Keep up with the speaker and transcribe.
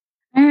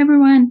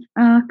everyone.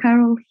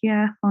 Carol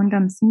here, founder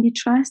of Msingi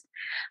Trust.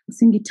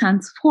 Msingi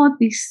turns 4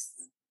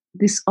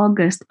 this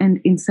August,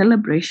 and in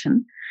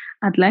celebration,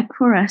 I'd like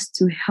for us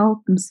to help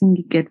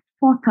Msingi get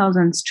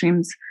 4,000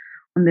 streams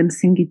on the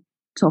Msingi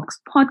Talks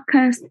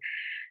podcast,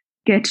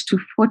 get to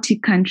 40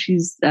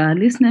 countries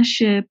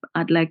listenership.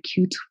 I'd like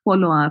you to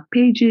follow our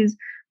pages,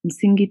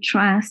 Msingi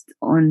Trust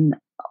on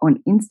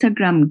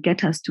Instagram,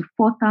 get us to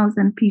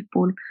 4,000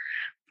 people.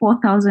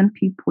 4,000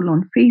 people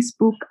on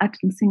Facebook at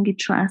Msingi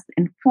Trust,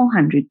 and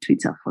 400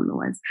 Twitter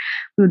followers.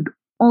 We'd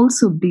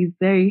also be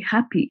very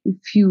happy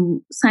if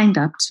you signed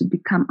up to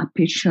become a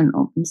patron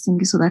of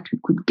Msingi so that we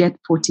could get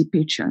 40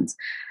 patrons.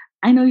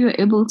 I know you're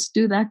able to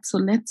do that, so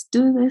let's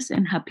do this,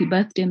 and happy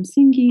birthday,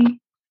 Msingi.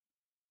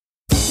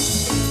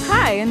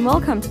 Hi, and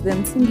welcome to the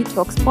Msingi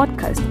Talks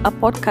podcast, a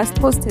podcast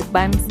hosted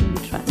by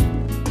Msingi Trust.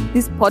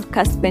 This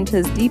podcast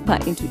ventures deeper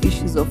into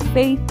issues of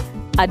faith,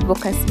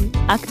 advocacy,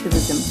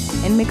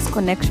 activism, and makes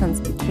connections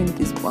between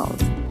these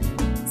worlds.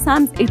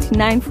 Psalms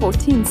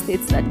 89:14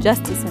 states that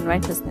justice and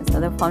righteousness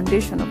are the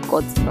foundation of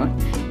God's throne.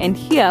 And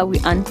here we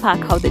unpack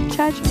how the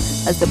church,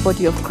 as the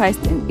body of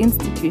Christ and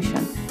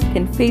institution,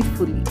 can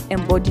faithfully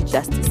embody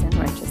justice and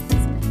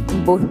righteousness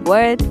in both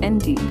word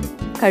and deed.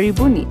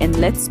 Karibuni, and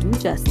let's do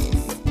justice.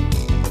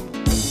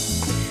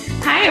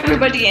 Hi,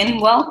 everybody,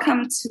 and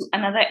welcome to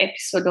another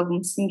episode of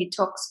Msingi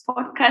Talks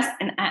podcast.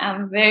 And I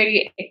am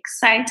very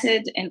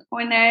excited and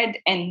honored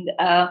and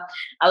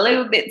a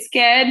little bit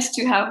scared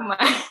to have my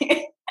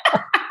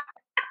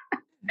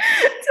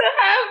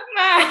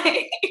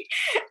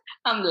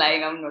I'm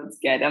lying, I'm not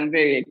scared. I'm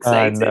very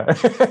excited. No.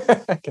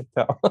 I can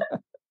tell.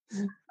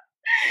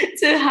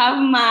 To have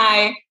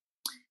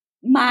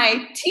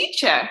my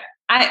teacher.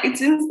 It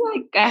seems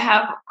like I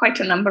have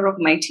quite a number of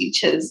my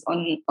teachers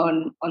on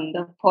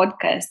the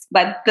podcast,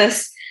 but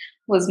this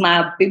was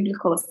my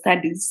biblical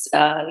studies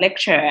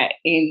lecturer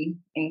in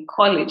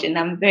college, and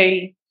I'm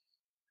very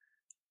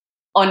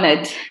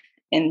honored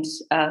and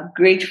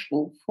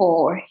grateful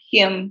for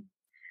him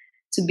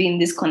to be in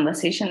this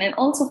conversation, and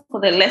also for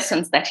the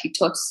lessons that he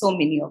taught so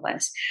many of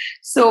us.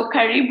 So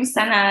Karibu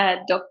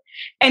Sana,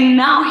 and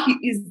now he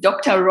is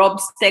Dr.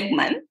 Rob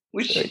Stegman,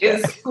 which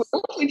is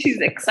cool, which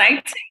is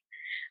exciting.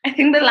 I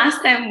think the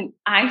last time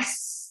I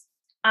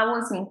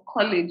was in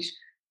college,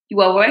 you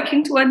were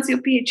working towards your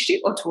PhD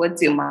or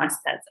towards your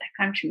master's. I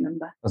can't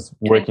remember. I was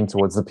working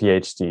towards the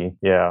PhD,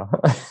 yeah.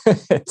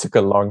 It took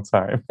a long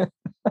time.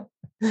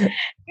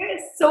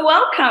 Yes, so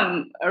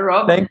welcome,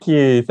 Rob. Thank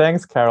you.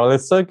 Thanks, Carol.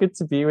 It's so good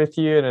to be with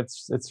you, and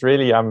it's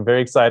really, I'm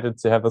very excited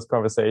to have this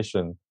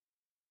conversation.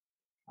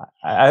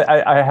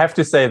 I have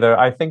to say, though,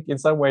 I think in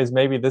some ways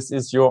maybe this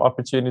is your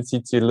opportunity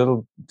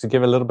to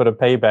give a little bit of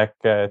payback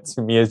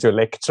to me as your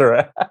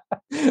lecturer.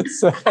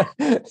 So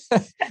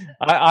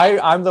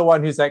I'm the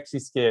one who's actually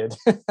scared.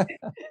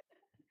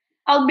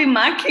 I'll be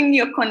marking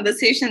your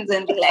conversations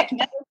and be like,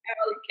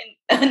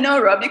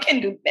 no, Rob, you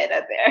can do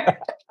better there.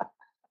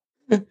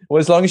 Well,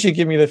 as long as you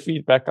give me the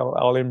feedback,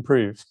 I'll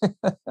improve.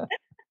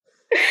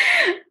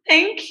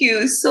 Thank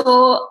you.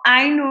 So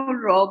I know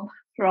Rob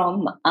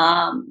from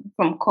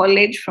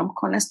college, from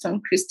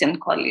Cornerstone Christian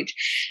College.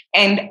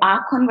 And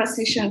our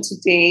conversation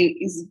today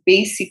is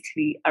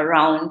basically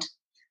around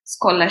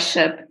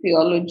scholarship,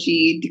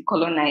 theology,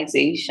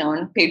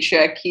 decolonization,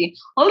 patriarchy,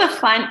 all the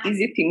fun,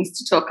 easy things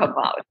to talk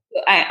about.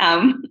 So I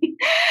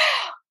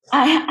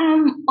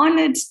am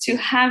honored to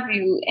have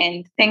you,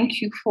 and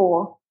thank you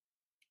for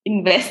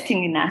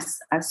investing in us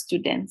as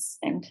students.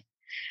 And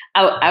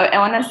I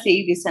want to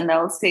say this, and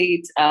I'll say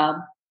it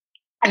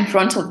in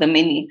front of the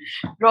many.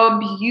 Rob,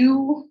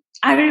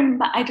 I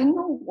remember, I don't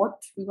know what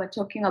we were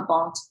talking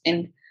about.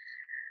 And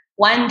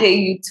one day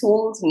you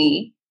told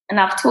me, and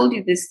I've told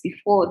you this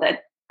before,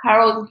 that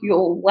Carol,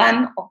 you're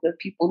one of the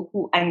people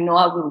who I know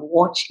I will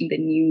watch in the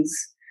news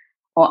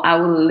or I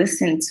will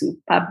listen to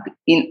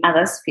in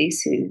other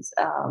spaces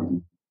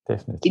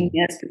Definitely. in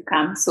years to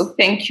come. So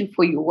thank you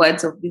for your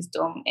words of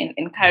wisdom and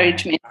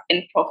encouragement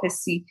and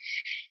prophecy.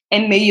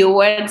 And may your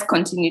words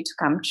continue to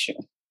come true.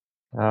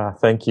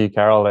 Thank you,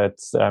 Carol.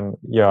 It's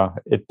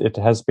it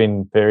has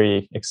been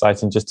very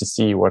exciting just to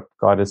see what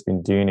God has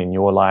been doing in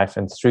your life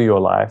and through your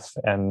life.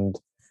 And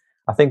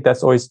I think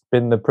that's always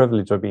been the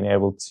privilege of being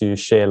able to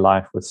share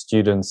life with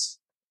students,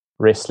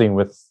 wrestling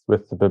with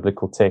the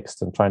biblical text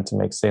and trying to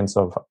make sense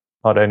of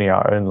not only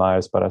our own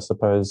lives, but I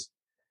suppose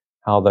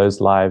how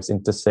those lives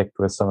intersect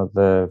with some of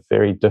the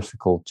very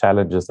difficult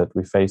challenges that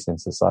we face in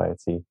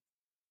society.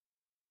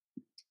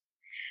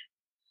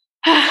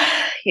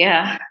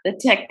 Yeah, the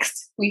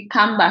text. We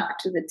come back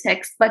to the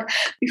text. But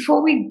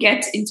before we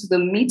get into the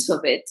meat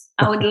of it,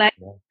 I would like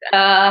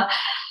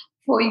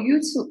for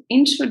you to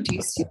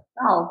introduce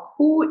yourself.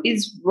 Who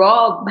is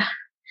Rob?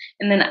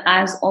 And then,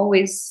 as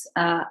always,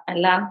 I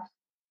love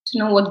to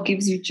know what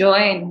gives you joy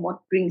and what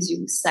brings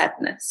you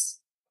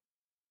sadness.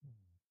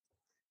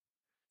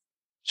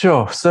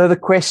 Sure. So the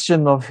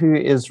question of who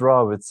is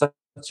Rob, it's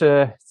such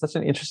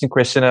an interesting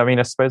question. I mean,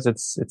 I suppose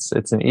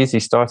it's an easy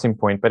starting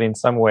point, but in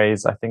some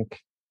ways, I think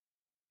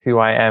who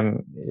I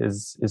am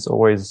is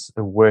always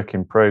a work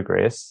in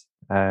progress.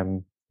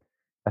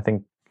 I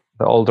think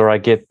the older I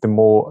get, the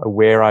more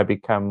aware I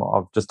become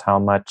of just how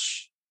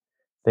much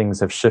things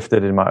have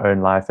shifted in my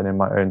own life and in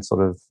my own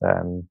sort of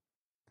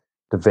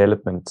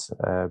development.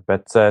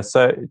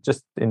 So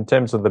just in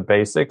terms of the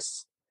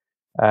basics,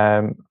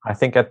 I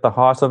think at the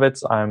heart of it,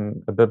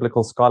 I'm a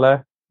biblical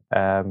scholar.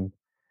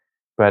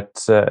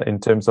 But in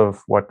terms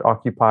of what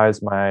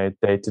occupies my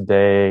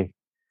day-to-day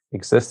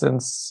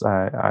existence,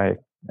 I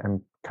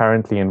am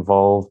currently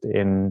involved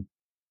in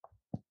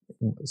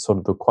sort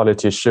of the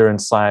quality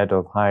assurance side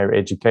of higher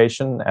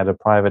education at a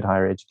private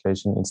higher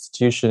education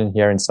institution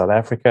here in South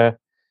Africa.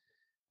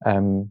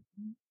 And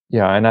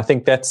I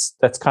think that's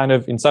kind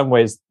of, in some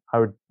ways, I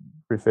would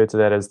refer to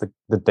that as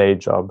the day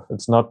job.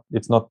 It's not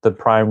the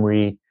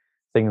primary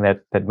thing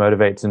that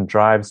motivates and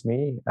drives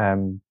me.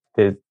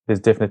 There's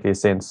definitely a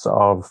sense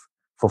of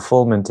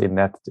fulfillment in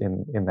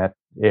that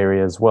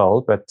area as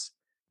well. But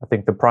I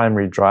think the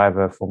primary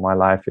driver for my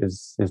life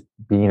is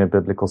being a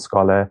biblical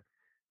scholar.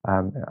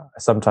 I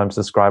sometimes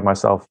describe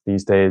myself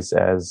these days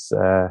as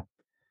a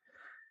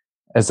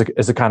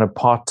kind of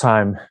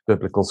part-time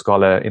biblical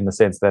scholar, in the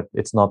sense that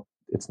it's not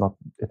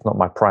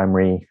my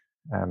primary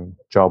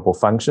job or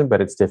function,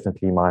 but it's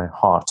definitely my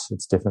heart.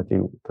 It's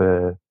definitely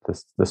the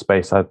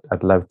space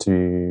I'd love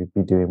to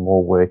be doing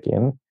more work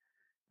in.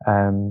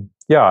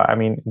 I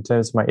mean, in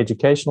terms of my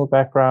educational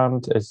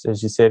background, as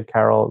you said,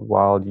 Carol,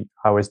 while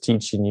I was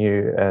teaching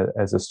you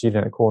as a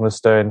student at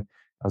Cornerstone,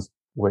 I was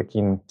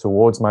working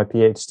towards my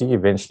PhD,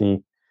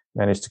 eventually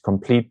managed to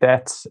complete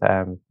that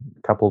a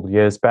couple of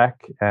years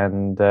back.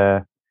 And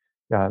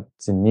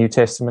it's in New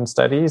Testament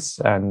studies,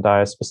 and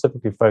I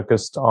specifically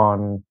focused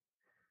on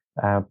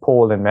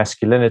Paul and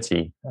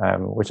masculinity,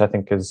 which I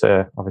think is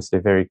obviously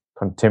a very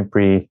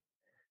contemporary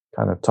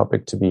kind of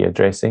topic to be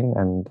addressing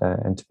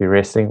and to be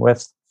wrestling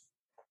with.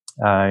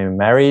 I'm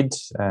married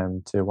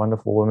to a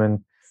wonderful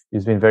woman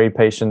who's been very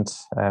patient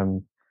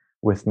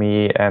with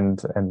me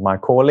and my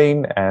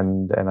calling,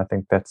 and I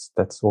think that's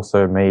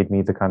also made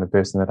me the kind of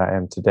person that I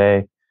am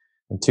today,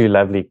 and two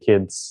lovely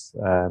kids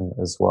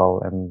as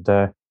well.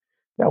 And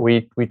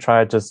we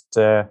try just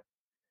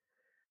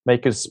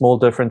make a small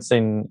difference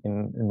in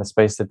the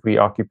space that we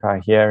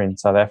occupy here in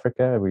South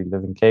Africa. We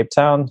live in Cape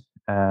Town,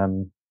 I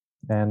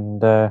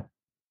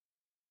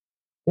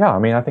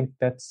mean, I think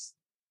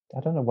I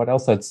don't know what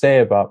else I'd say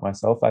about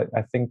myself.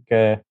 I think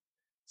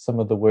some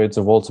of the words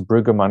of Walter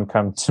Brueggemann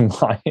come to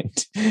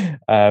mind.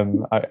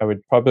 I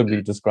would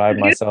probably describe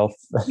myself.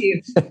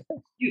 You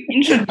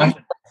introduced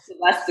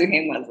us to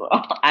him as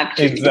well,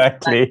 actually.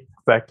 Exactly.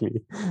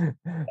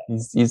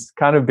 He's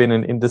kind of been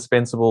an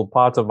indispensable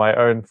part of my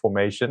own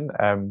formation.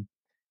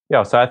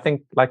 So I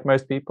think, like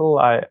most people,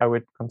 I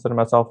would consider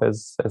myself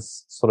as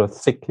sort of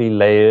thickly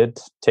layered,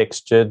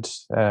 textured,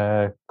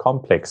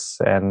 complex,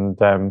 and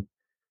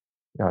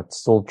it's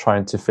still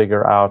trying to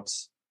figure out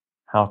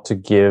how to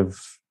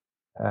give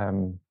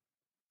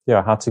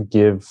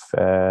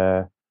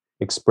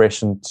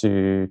expression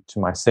to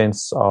my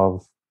sense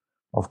of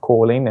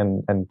calling,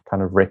 and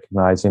kind of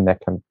recognizing that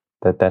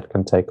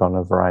can take on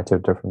a variety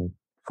of different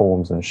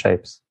forms and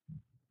shapes.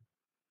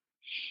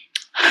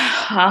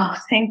 Oh,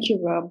 thank you,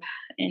 Rob.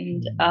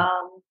 And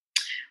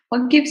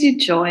what gives you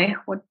joy?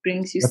 What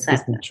brings you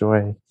sadness? Gives me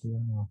joy?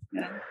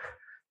 Yeah.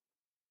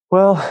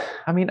 Well,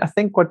 I mean, I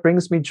think what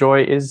brings me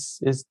joy is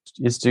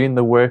doing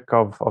the work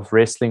of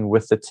wrestling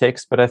with the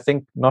text, but I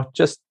think not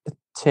just the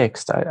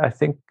text. I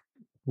think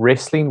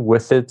wrestling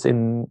with it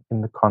in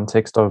the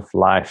context of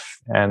life,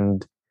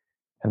 and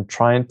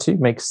trying to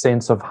make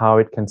sense of how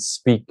it can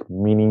speak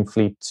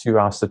meaningfully to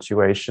our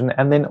situation,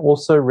 and then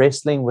also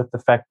wrestling with the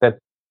fact that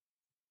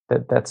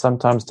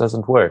sometimes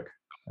doesn't work.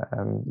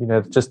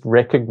 Just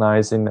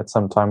recognizing that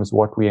sometimes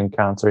what we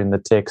encounter in the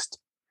text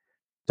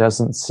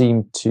doesn't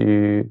seem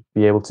to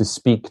be able to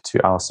speak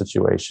to our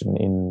situation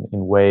in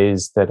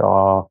ways that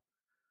are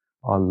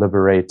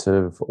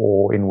liberative,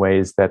 or in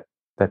ways that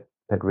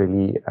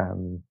really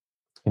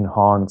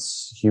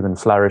enhance human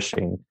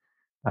flourishing.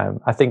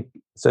 I think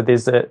so.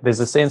 There's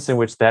a sense in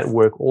which that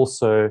work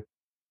also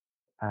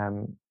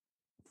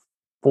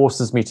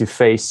forces me to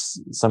face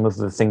some of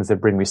the things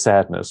that bring me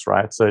sadness,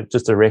 right? So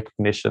just a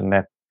recognition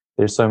that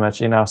there's so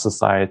much in our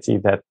society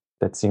that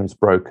seems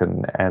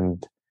broken,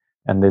 and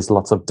there's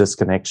lots of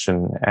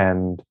disconnection,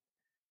 and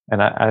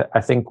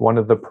I think one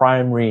of the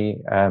primary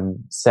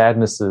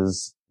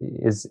sadnesses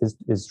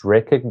is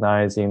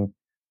recognizing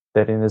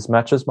that, in as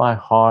much as my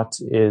heart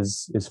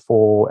is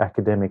for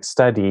academic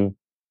study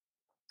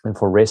and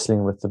for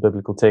wrestling with the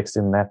biblical text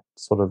in that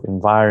sort of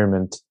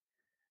environment,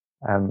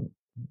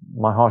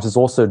 my heart is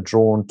also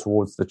drawn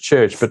towards the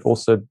church, but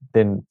also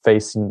then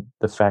facing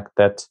the fact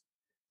that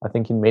I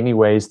think in many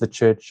ways the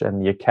church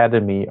and the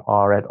academy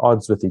are at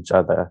odds with each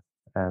other.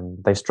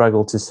 They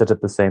struggle to sit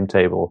at the same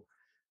table,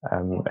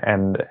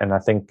 and I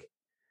think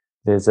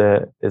there's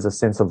a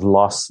sense of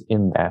loss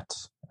in that.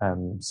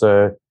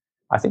 So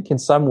I think in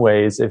some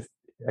ways, if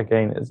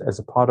again as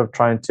a part of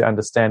trying to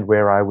understand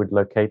where I would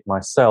locate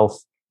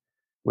myself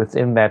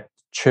within that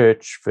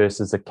church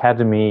versus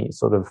academy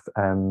sort of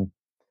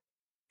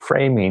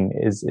framing,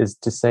 is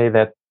to say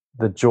that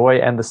the joy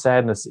and the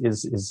sadness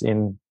is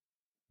in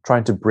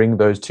trying to bring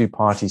those two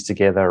parties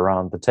together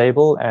around the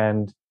table,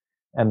 and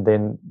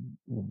then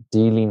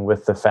dealing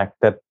with the fact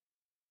that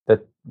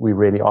we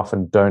really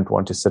often don't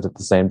want to sit at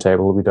the same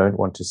table. We don't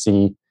want to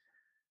see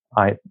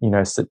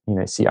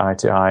see eye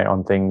to eye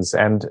on things,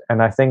 and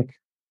I think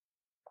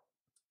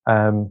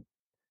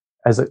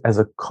as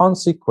a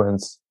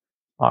consequence,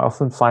 I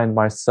often find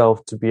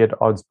myself to be at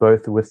odds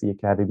both with the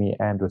academy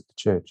and with the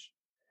church.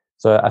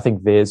 So I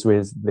think there's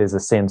a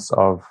sense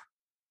of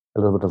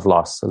a little bit of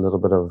loss, a little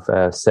bit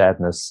of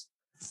sadness,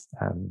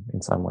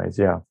 in some ways,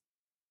 yeah.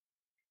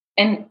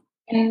 And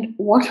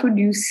what would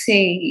you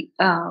say?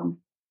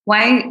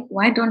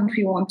 Why don't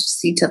we want to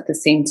sit at the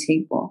same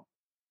table?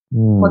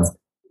 What's the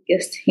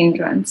biggest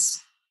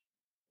hindrance?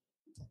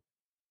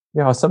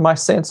 Yeah, so my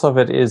sense of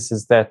it is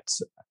that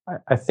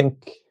I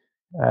think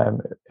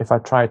if I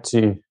try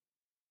to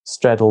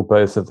straddle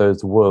both of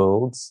those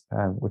worlds,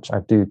 which I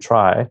do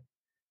try,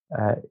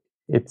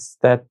 it's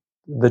that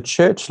the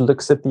church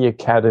looks at the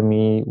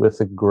academy with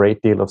a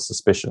great deal of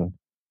suspicion.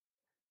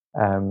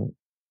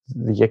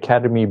 The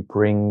academy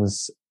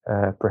brings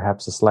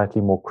perhaps a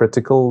slightly more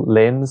critical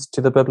lens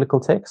to the biblical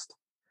text,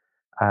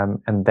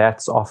 and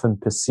that's often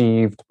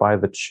perceived by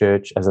the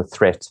church as a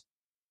threat.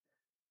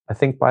 I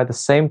think by the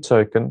same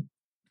token,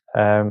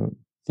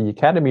 the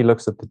academy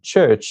looks at the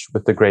church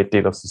with a great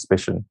deal of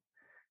suspicion,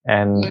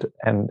 and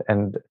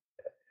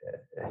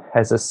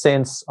has a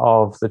sense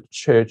of the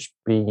church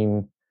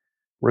being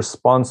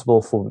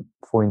responsible for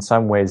in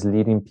some ways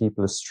leading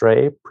people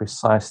astray,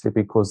 precisely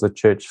because the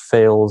church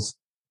fails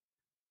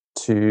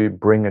to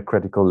bring a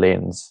critical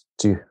lens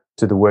to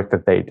the work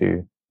that they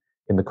do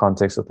in the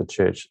context of the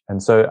church.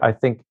 And so I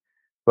think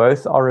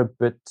both are a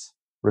bit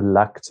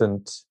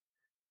reluctant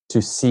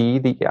to see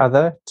the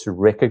other, to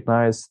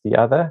recognize the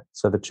other.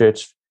 So the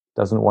church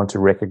doesn't want to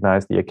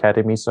recognize the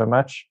academy so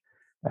much,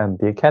 and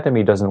the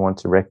academy doesn't want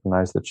to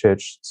recognize the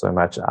church so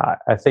much.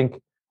 I think,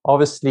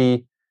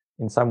 obviously,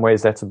 in some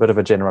ways, that's a bit of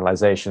a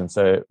generalization.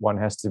 So one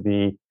has to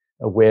be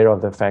aware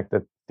of the fact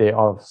that there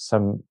are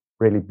some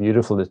really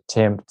beautiful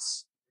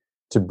attempts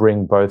to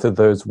bring both of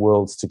those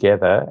worlds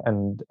together,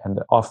 and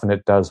often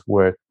it does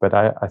work. But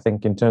I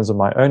think in terms of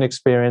my own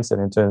experience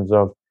and in terms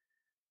of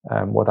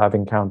what I've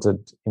encountered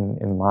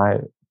in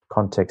my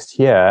context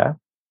here,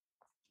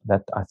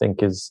 that I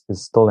think is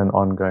still an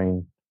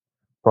ongoing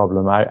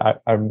problem. I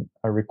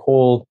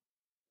recall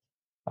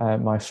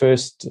my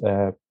first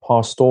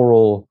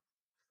pastoral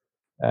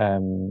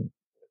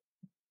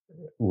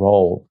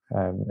role,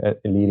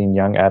 leading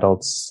young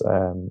adults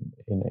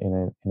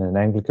in an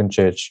Anglican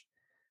church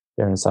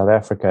here in South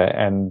Africa,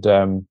 and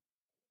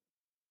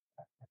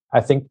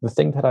I think the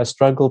thing that I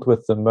struggled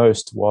with the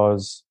most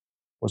was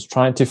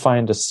trying to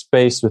find a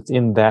space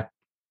within that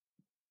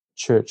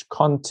church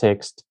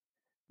context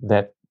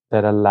that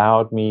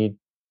allowed me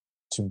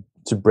to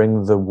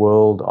bring the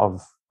world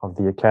of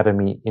the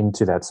academy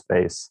into that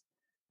space,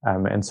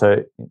 and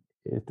so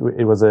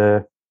it was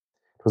a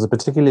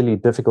particularly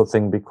difficult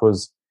thing,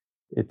 because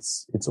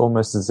it's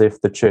almost as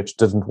if the church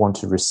didn't want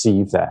to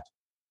receive that,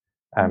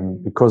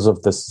 because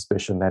of the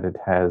suspicion that it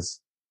has.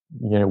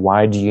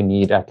 Why do you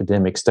need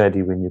academic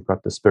study when you've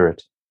got the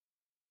Spirit?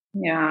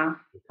 Yeah,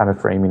 kind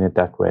of framing it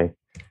that way.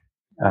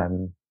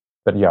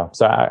 But yeah,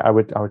 so I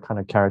would kind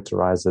of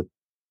characterize it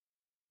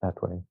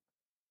that way.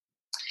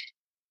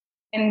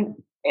 And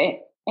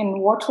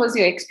what was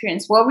your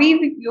experience? Were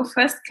we your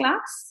first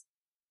class?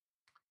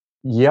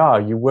 Yeah,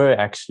 you were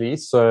actually.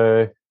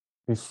 So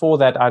before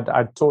that,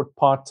 I taught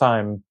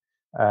part-time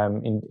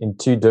in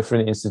two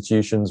different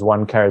institutions,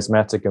 one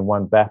charismatic and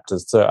one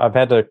Baptist. So I've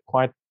had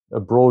quite a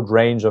broad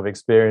range of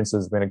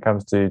experiences when it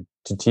comes to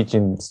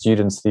teaching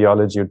students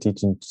theology or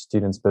teaching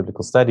students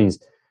biblical studies.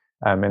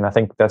 And I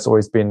think that's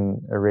always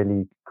been a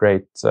really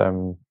great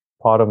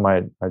part of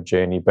my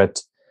journey.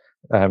 But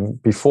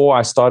before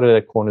I started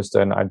at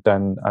Cornerstone, I'd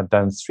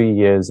done 3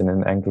 years in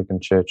an Anglican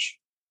church.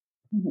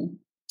 Mm-hmm.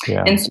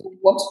 Yeah. And so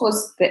what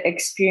was the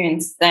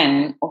experience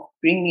then of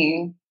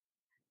bringing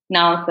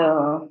now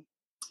the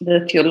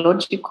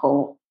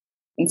theological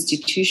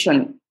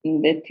institution,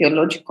 in the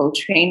theological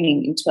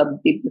training into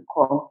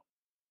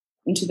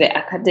the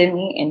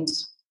academy and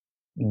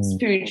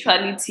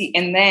spirituality,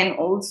 and then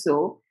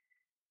also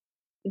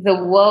the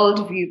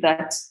worldview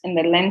and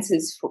the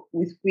lenses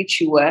with which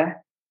you were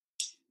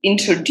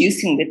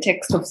introducing the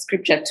text of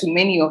Scripture to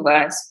many of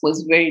us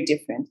was very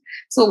different.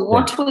 So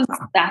what was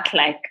that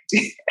like?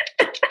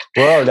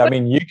 Well, I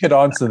mean, you could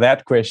answer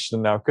that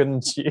question now,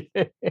 couldn't you?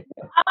 I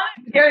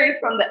hear it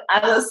from the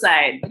other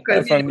side,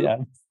 because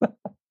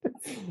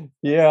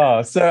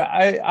yeah. So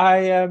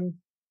I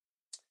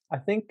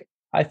think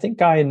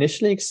I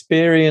initially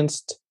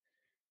experienced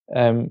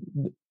that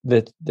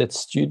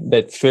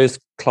first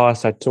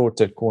class I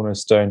taught at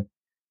Cornerstone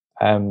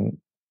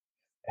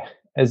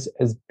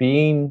as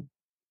being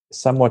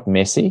somewhat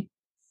messy.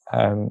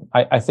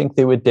 I think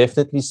there were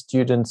definitely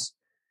students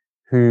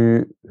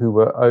who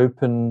were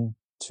open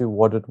to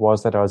what it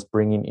was that I was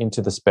bringing into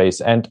the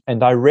space, and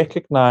I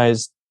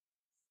recognized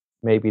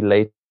maybe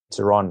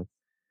later on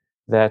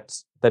that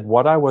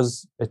what I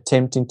was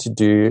attempting to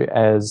do,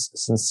 as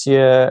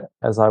sincere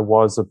as I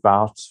was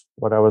about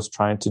what I was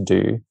trying to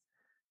do,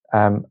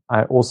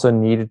 I also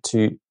needed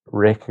to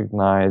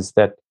recognize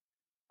that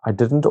I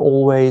didn't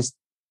always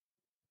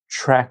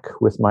track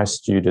with my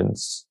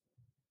students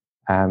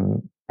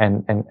and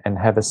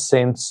have a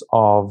sense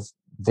of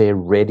their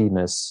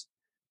readiness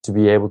to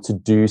be able to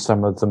do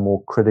some of the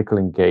more critical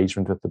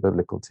engagement with the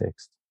biblical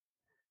text.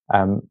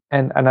 And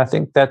I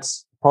think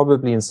that's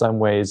probably in some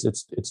ways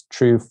it's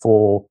true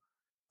for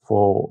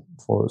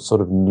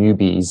sort of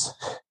newbies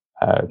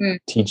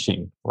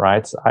teaching,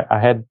 right? I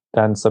had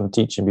done some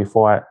teaching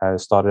before I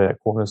started at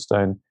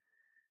Cornerstone,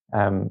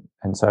 and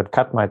so I'd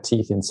cut my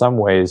teeth in some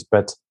ways,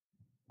 but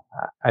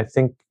I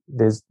think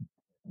there's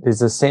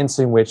a sense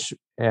in which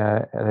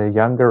at a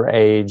younger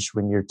age,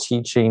 when you're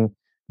teaching,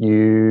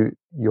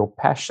 your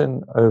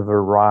passion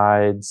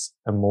overrides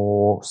a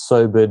more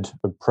sobered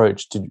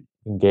approach to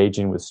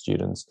engaging with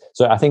students.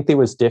 So I think there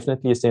was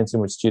definitely a sense in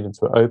which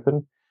students were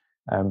open,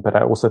 but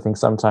I also think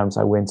sometimes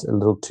I went a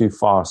little too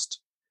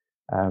fast.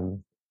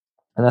 And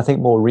I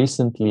think more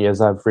recently, as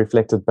I've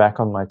reflected back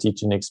on my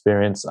teaching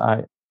experience,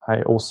 I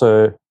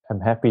also am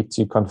happy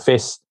to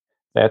confess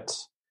that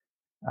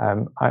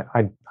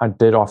I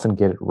did often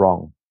get it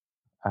wrong,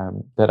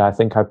 that I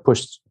think I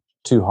pushed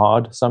too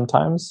hard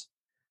sometimes,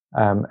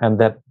 and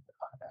that,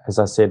 as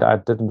I said, I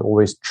didn't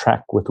always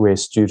track with where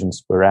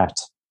students were at,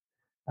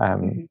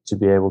 to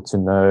be able to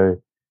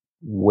know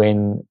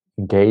when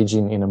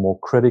engaging in a more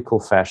critical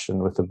fashion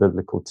with the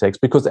biblical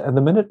text. Because at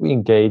the minute we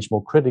engage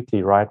more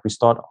critically, right, we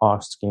start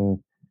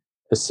asking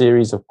a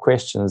series of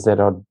questions that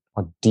are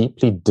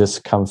deeply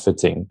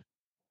discomforting.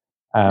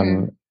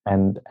 And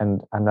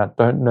I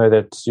don't know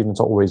that students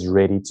are always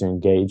ready to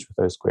engage with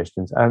those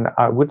questions. And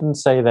I wouldn't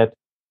say that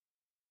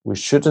we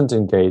shouldn't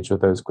engage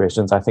with those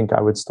questions. I think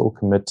I would still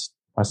commit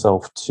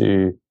myself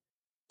to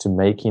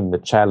making the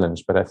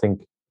challenge. But I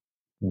think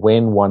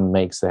when one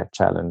makes that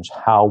challenge,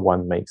 how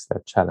one makes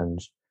that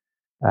challenge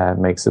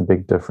makes a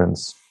big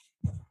difference.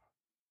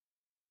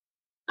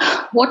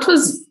 What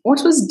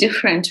was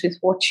different with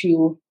what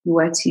you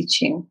were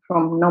teaching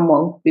from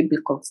normal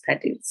biblical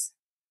studies?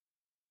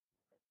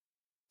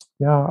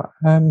 Yeah,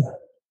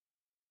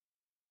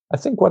 I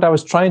think what I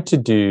was trying to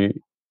do,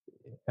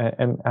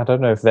 and I don't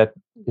know if that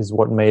is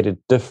what made it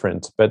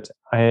different, but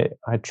I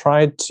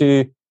tried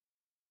to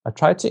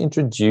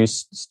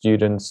introduce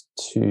students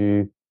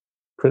to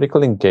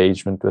critical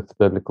engagement with the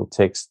biblical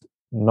text,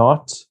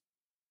 not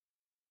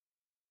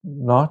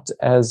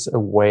as a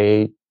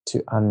way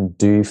to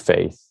undo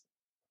faith,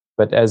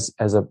 but as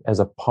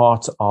a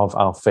part of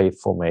our faith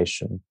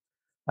formation.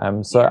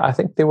 So I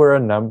think there were a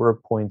number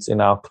of points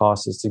in our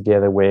classes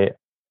together where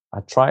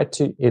I tried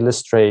to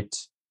illustrate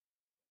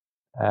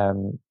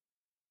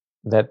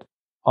that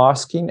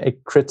asking a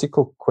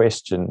critical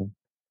question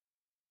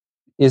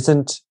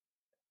isn't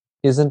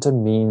a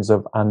means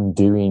of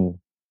undoing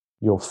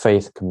your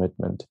faith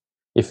commitment.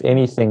 If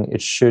anything,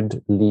 it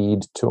should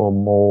lead to a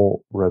more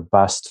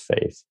robust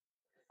faith.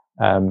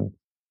 And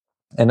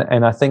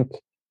I think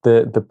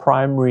the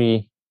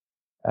primary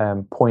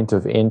point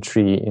of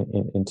entry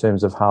in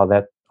terms of how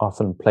that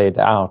often played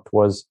out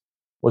was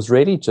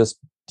really just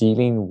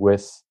dealing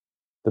with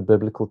the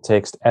biblical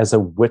text as a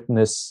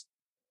witness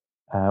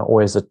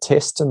or as a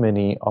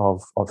testimony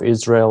of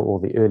Israel or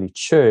the early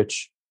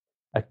church,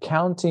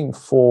 accounting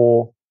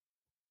for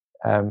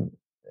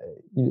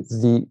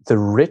the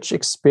rich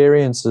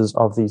experiences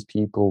of these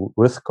people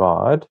with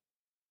God,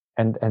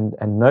 and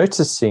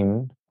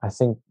noticing, I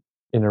think,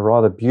 in a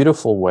rather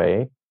beautiful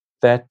way,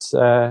 that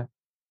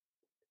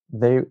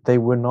they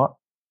were not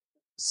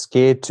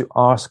scared to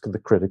ask the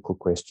critical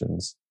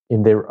questions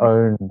in their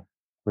own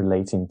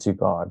relating to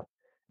God,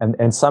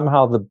 and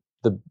somehow the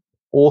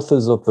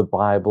authors of the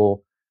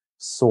Bible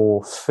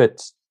saw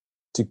fit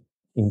to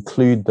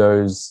include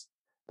those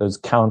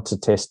counter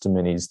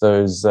testimonies,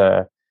 those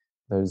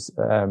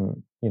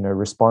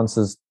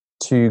responses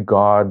to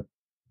God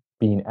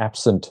being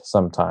absent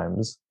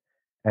sometimes,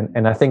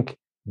 and I think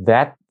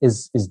that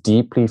is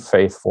deeply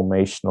faith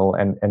formational,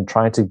 and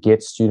trying to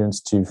get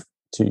students to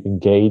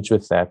engage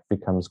with that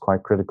becomes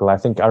quite critical. I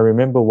think I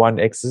remember one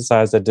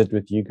exercise I did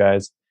with you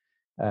guys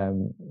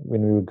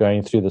when we were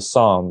going through the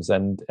Psalms,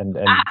 and I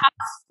have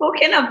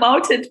spoken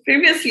about it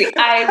previously.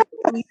 I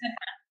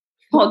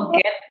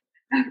forget.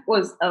 That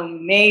was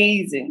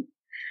amazing.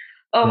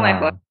 Oh my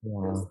God.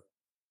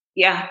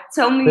 Yeah.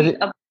 Tell me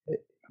about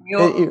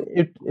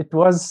it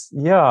was,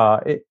 yeah.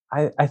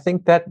 I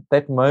think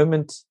that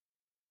moment,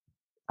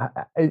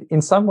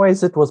 in some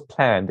ways it was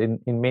planned.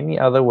 In many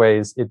other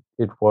ways it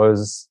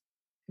was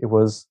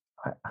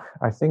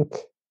I think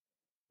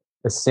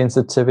a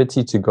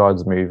sensitivity to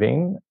God's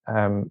moving,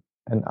 and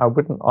I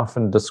wouldn't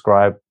often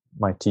describe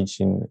my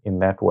teaching in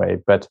that way,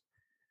 but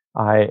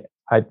I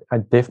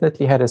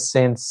definitely had a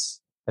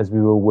sense as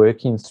we were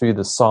working through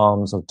the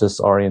Psalms of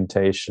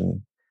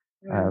disorientation,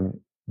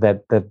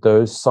 that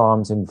those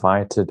Psalms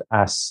invited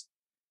us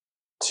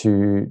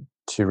to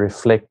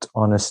reflect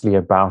honestly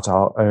about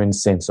our own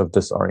sense of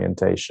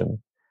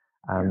disorientation,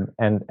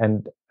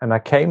 And I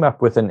came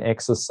up with an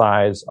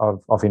exercise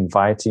of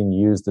inviting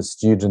you as the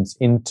students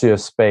into a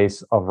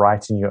space of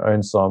writing your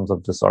own Psalms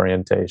of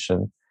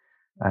disorientation.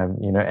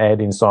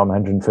 Adding Psalm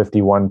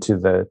 151 to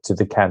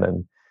the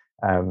canon,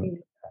 and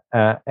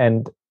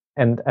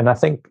I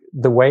think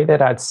the way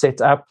that I'd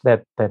set up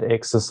that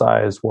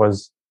exercise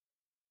was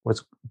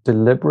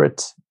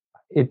deliberate.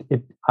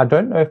 I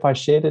don't know if I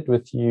shared it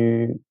with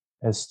you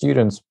as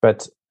students,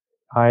 but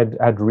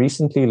I'd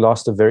recently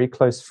lost a very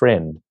close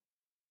friend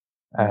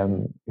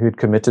who'd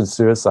committed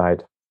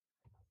suicide,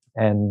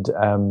 and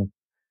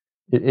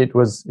it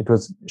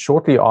was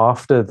shortly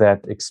after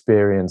that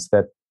experience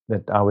that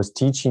I was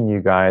teaching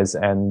you guys,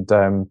 and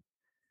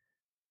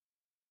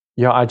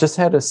I just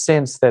had a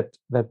sense that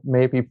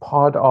maybe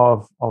part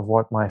of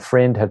what my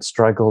friend had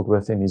struggled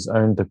with in his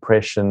own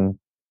depression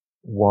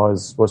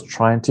was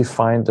trying to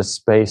find a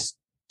space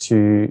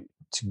to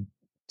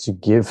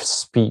give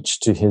speech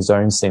to his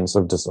own sense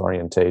of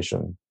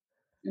disorientation.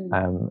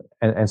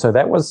 And so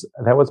that was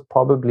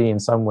probably in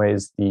some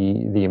ways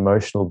the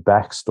emotional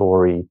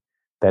backstory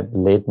that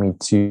led me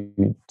to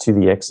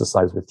the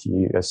exercise with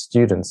you as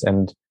students.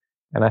 And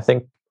I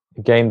think,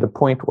 again, the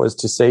point was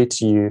to say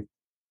to you,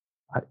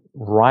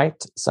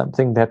 write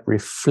something that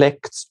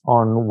reflects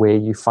on where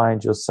you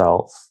find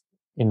yourself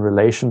in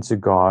relation to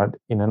God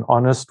in an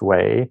honest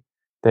way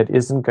that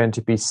isn't going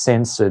to be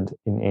censored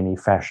in any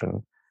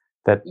fashion,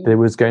 that there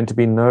was going to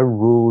be no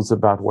rules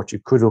about what you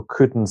could or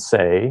couldn't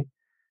say.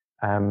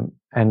 And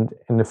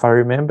if I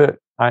remember,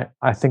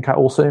 I think I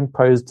also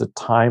imposed a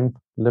time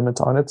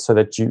limit on it so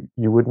that you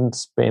wouldn't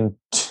spend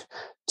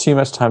too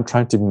much time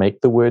trying to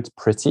make the words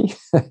pretty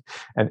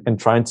and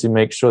trying to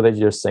make sure that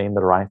you're saying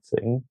the right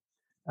thing,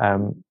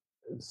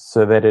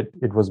 so that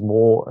it was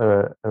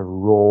more a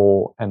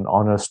raw and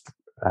honest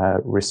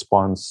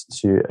response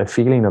to a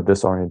feeling of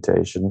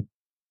disorientation.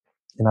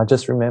 And I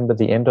just remember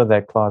the end of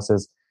that class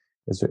as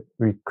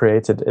we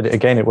created it.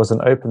 Again, it was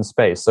an open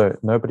space, so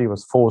nobody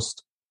was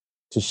forced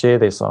to share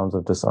their Psalms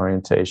of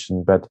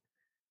disorientation, but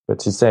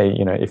to say,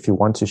 if you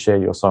want to share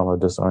your Psalm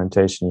of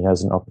disorientation, he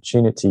has an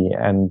opportunity.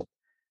 And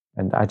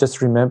I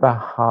just remember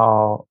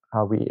how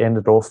we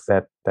ended off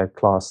that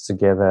class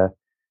together,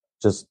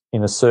 just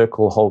in a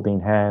circle, holding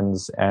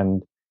hands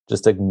and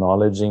just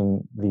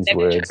acknowledging these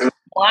words.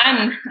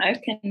 One, I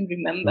can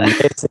remember.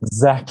 Yes,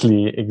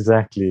 exactly.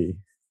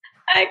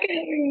 I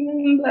can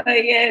remember,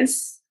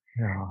 yes.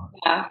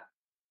 Yeah.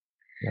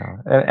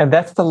 And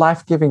that's the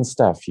life-giving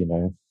stuff,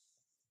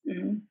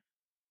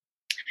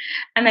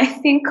 And I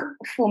think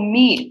for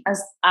me,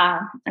 as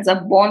a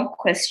born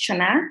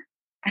questioner,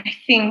 I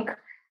think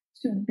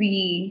to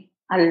be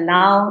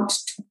allowed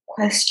to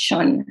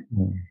question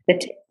the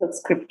text of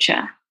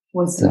Scripture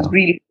was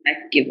really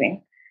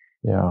life-giving.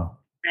 Yeah.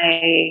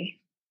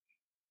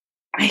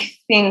 I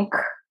think,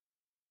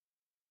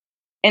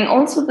 and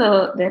also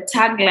the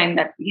tagline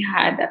that we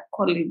had at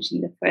college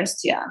in the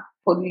first year,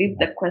 for Leave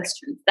the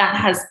Questions, that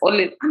has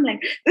always, I'm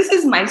like, this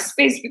is my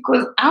space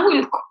because I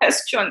will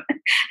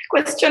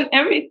question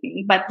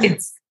everything, but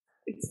it's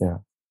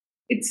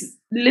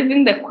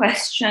living the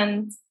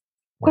questions,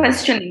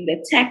 questioning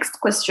the text,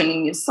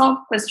 questioning yourself,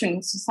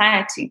 questioning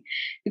society,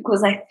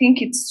 because I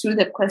think it's through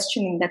the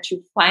questioning that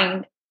you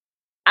find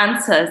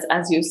answers,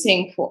 as you're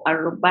saying, for a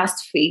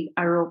robust faith,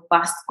 a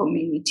robust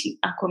community,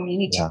 a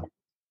community that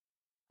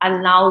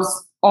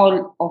allows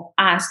all of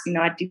us,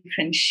 at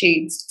different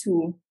shades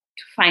to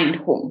find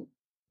home.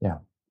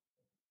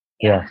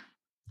 Yeah,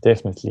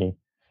 definitely.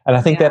 And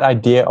I think that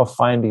idea of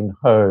finding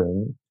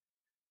home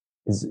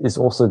is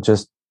also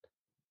just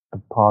a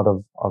part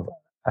of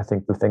I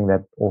think the thing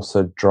that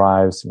also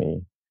drives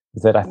me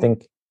is that I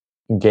think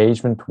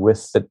engagement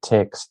with the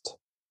text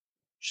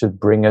should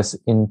bring us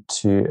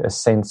into a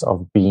sense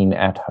of being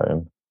at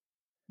home.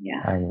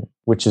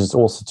 Which is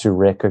also to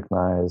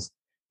recognize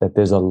that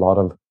there's a lot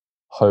of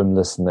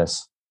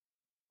homelessness,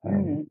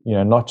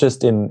 not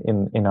just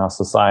in our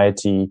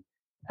society,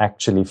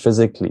 actually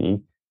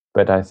physically,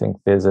 but I think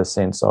there's a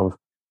sense of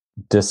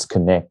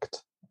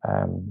disconnect,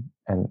 and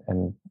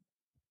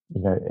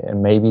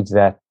maybe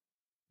that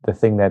the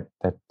thing that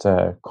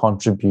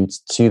contributes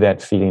to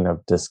that feeling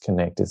of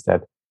disconnect is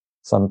that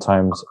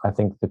sometimes I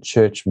think the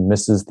church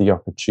misses the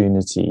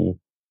opportunity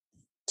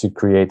to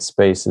create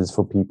spaces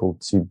for people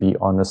to be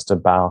honest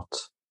about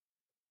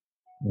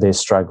their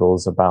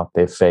struggles, about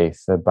their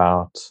faith,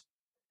 about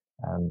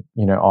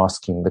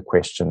asking the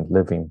question,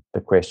 living the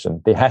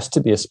question. There has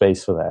to be a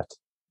space for that.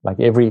 Like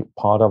every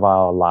part of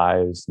our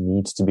lives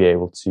needs to be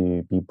able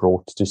to be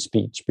brought to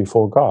speech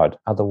before God.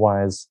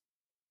 Otherwise,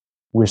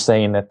 we're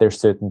saying that there's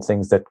certain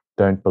things that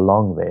don't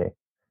belong there.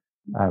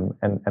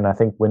 And I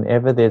think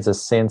whenever there's a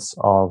sense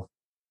of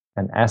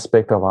an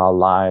aspect of our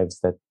lives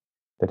that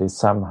is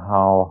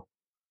somehow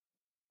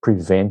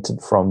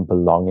prevented from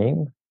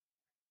belonging,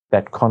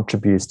 that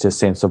contributes to a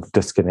sense of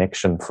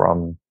disconnection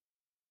from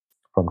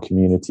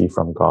community,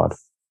 from God.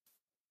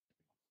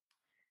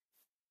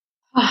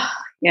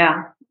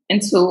 Yeah.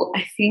 And so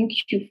I think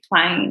you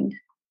find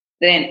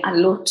then a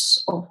lot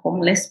of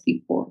homeless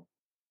people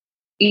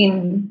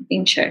in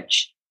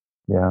church.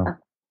 Yeah.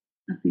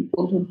 are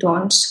people who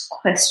don't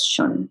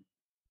question.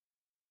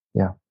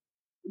 Yeah.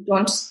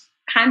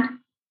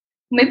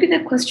 Maybe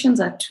the questions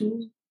are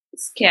too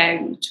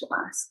scary to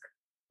ask.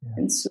 Yeah.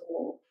 And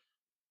so,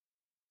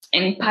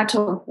 and part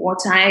of what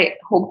I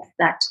hope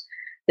that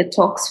the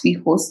talks we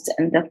host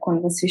and the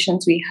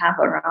conversations we have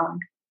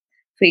around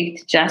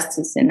faith,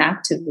 justice, and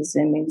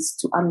activism is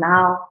to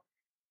allow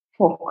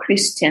for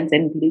Christians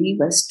and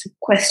believers to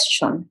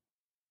question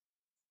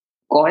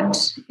God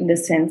in the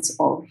sense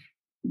of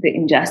the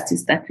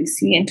injustice that we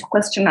see, and to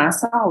question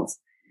ourselves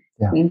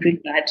in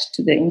regard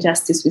to the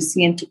injustice we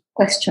see, and to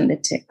question the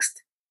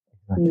text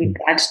in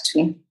regard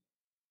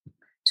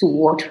to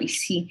what we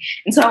see.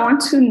 And so I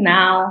want to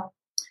now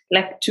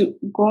to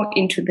go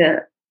into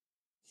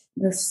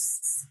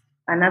this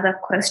another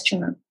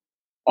question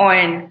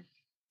on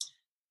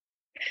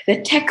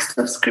the text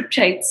of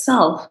Scripture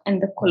itself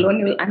and the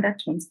colonial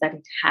undertones that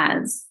it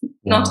has,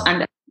 not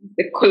under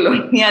the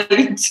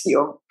coloniality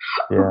of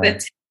the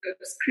text of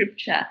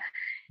Scripture,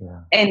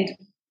 and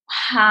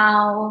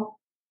how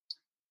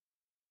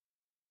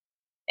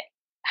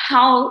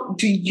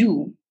do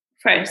you,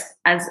 first,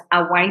 as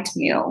a white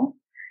male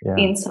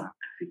in South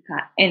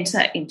Africa,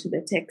 enter into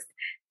the text,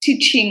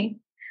 teaching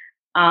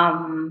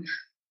all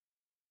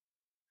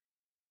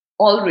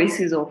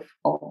races of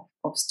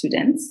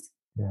students,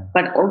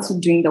 but also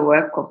doing the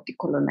work of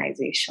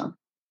decolonization?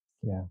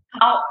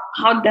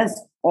 How does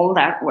all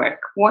that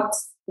work?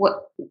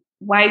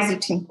 Why is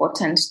it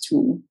important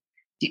to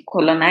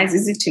decolonize?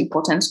 Is it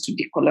important to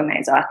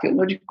decolonize our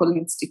theological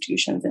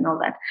institutions and all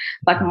that?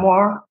 But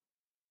more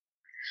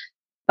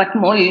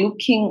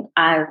looking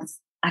at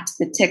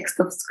the text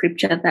of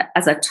Scripture that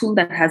as a tool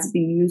that has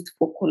been used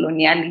for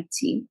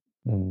coloniality.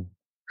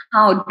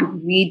 How do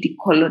we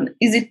decolonize?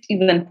 Is it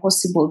even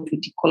possible to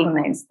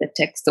decolonize the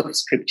text of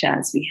Scripture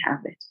as we have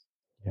it?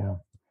 Yeah,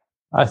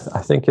 I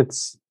think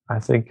it's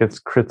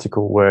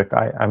critical work.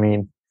 I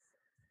mean,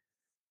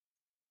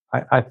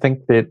 I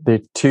think that there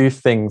are two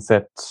things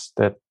that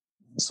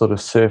sort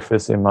of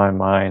surface in my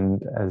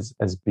mind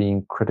as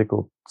being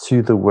critical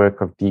to the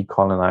work of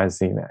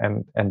decolonizing,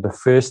 and the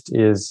first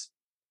is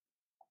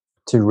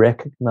to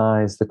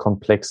recognize the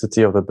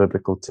complexity of the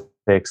biblical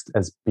text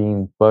as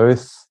being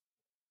both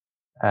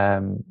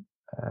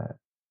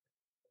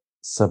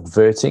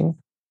subverting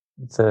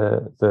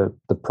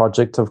the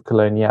project of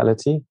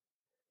coloniality,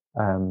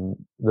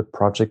 the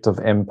project of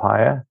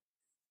empire,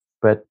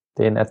 but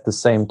then at the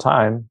same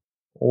time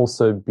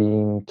also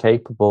being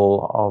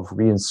capable of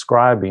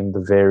reinscribing the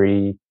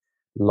very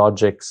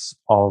logics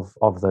of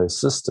those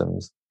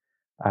systems,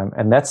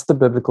 and that's the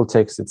biblical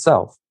text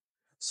itself.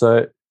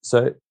 So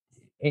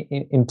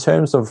in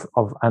terms of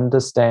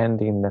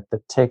understanding that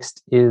the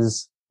text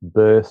is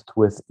birthed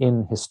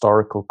within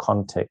historical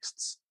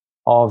contexts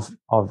of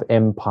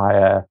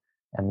empire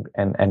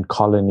and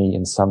colony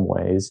in some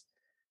ways,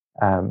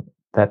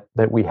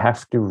 that we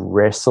have to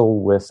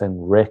wrestle with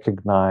and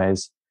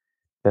recognize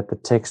that the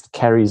text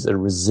carries a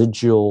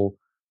residual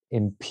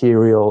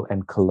imperial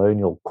and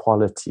colonial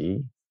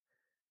quality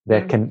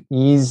that can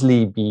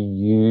easily be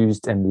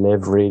used and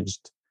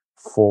leveraged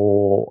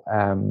for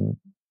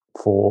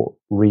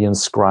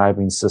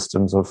reinscribing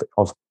systems of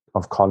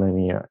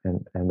colony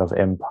and of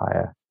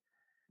empire.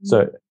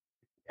 So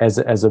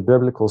as a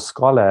biblical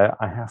scholar,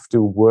 I have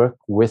to work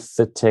with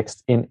the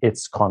text in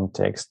its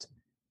context.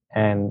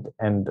 And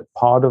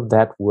part of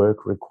that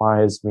work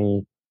requires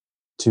me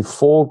to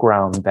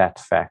foreground that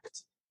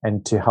fact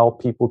and to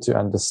help people to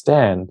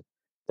understand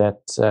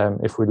that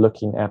if we're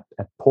looking at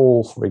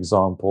Paul, for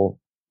example,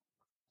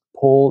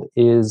 Paul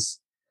is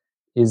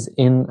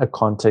in a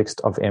context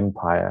of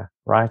empire,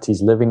 right?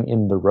 He's living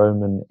in the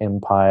Roman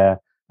Empire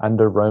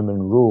under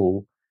Roman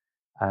rule.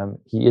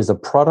 He is a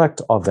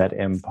product of that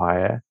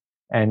empire.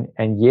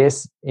 And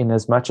yes, in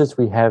as much as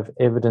we have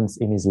evidence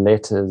in his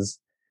letters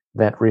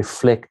that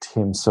reflect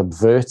him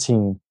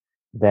subverting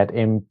that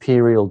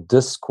imperial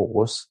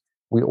discourse,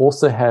 we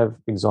also have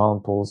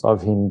examples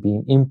of him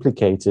being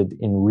implicated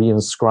in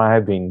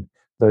reinscribing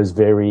those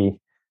very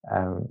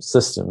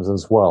systems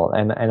as well.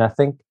 And I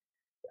think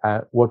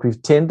what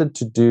we've tended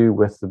to do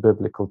with the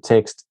biblical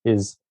text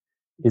is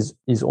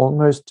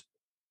almost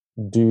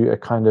do a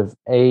kind of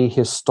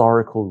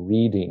ahistorical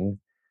reading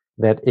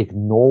that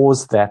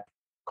ignores that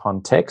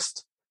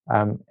context.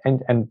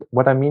 And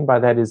what I mean by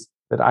that is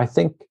that I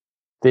think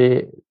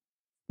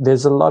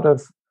there's a lot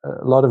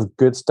of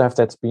good stuff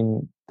that's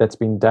been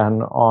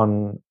done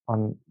on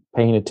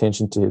paying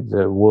attention to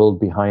the world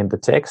behind the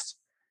text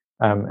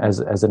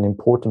as an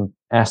important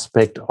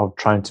aspect of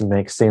trying to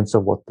make sense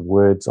of what the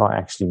words are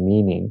actually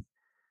meaning.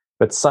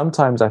 But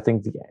sometimes I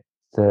think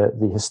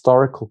the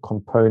historical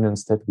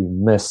components that we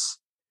miss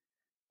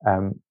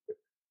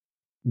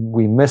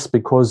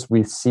because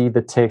we see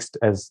the text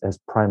as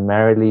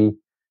primarily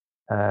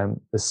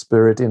a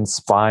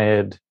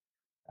spirit-inspired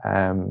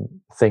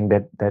thing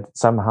that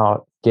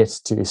somehow gets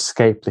to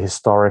escape the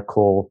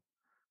historical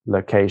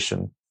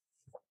location,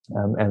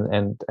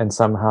 and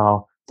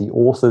somehow the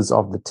authors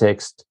of the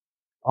text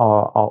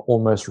are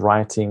almost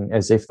writing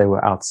as if they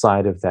were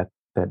outside of that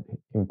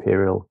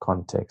imperial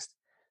context.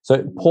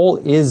 So Paul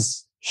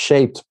is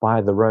shaped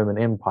by the Roman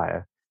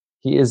Empire.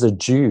 He is a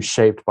Jew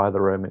shaped by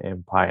the Roman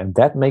Empire, and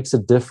that makes a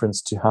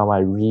difference to how I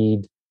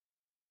read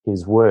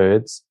his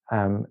words.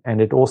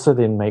 And it also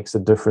then makes a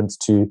difference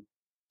to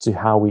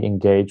how we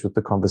engage with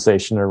the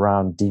conversation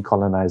around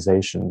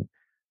decolonization.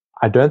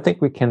 I don't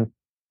think we can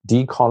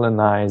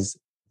decolonize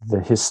the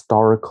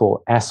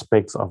historical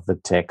aspects of the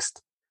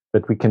text,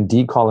 but we can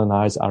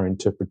decolonize our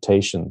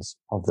interpretations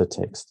of the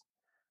text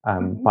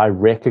by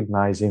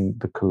recognizing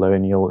the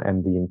colonial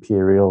and the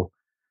imperial,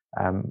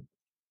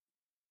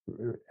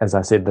 as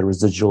I said, the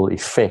residual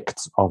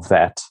effects of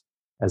that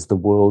as the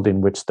world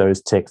in which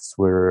those texts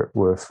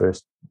were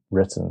first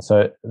written.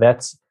 So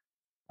that's,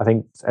 I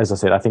think, as I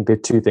said, I think there are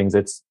two things.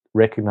 It's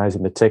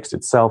recognizing the text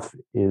itself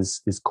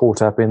is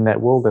caught up in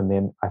that world, and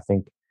then I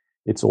think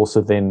it's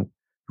also then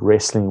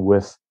wrestling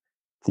with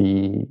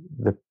the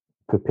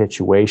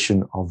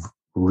perpetuation of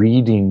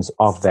readings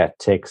of that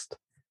text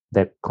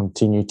that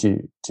continue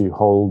to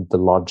hold the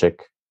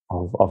logic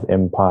of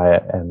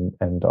empire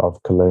and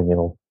of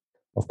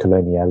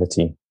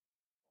coloniality.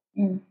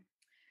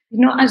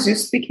 As you're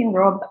speaking,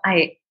 Rob,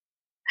 I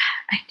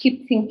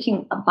keep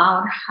thinking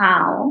about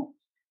how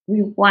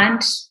we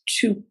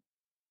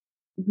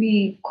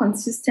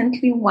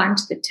consistently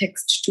want the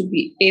text to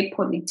be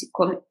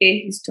apolitical,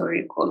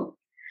 ahistorical,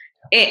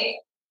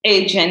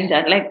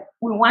 agender. Like,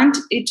 we want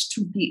it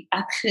to be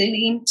a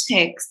clean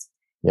text.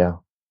 Yeah.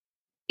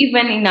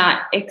 Even in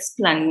our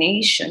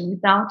explanation,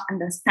 without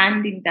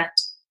understanding that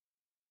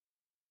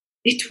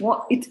it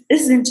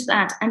isn't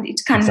that, and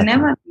it can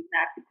never be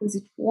that, because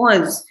it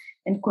was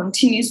and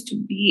continues to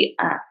be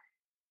a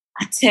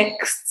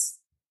text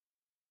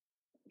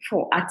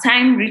for a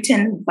time,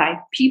 written by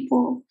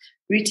people,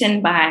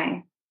 written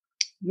by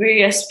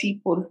various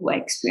people who are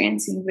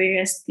experiencing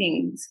various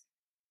things.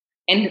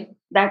 And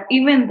that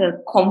even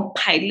the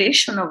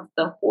compilation of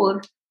the whole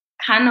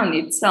canon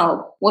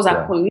itself was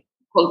a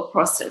political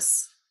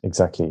process.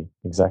 Exactly.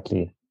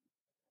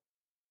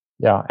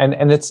 Yeah,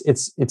 and it's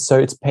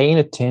paying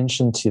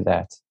attention to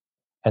that,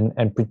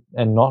 and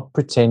not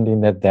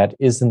pretending that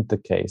isn't the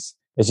case.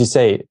 As you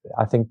say,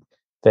 I think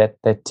that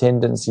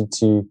tendency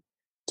to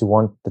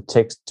want the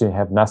text to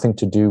have nothing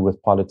to do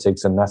with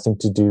politics and nothing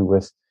to do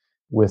with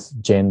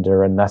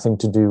gender and nothing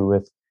to do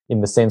with,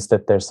 in the sense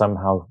that they're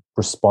somehow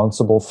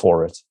responsible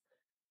for it,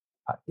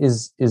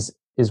 is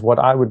what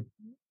I would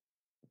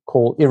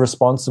call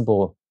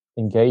irresponsible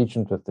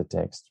engagement with the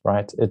text,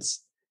 right?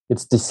 It's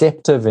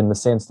deceptive in the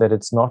sense that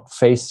it's not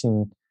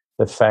facing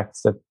the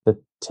facts that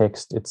the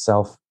text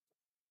itself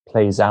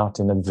plays out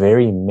in a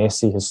very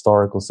messy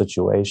historical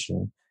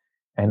situation,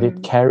 and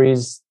it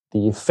carries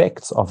the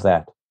effects of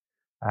that.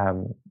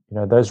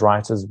 Those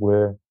writers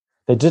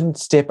they didn't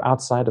step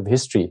outside of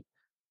history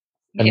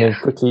and then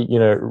quickly,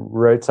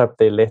 wrote up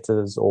their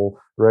letters or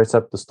wrote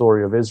up the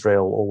story of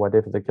Israel or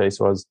whatever the case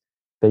was.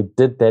 They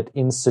did that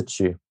in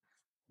situ.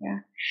 Yeah,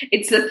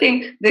 it's the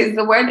thing. There's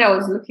the word I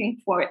was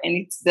looking for, and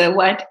it's the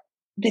word,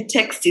 the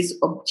text is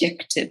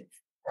objective.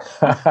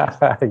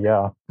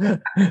 Yeah,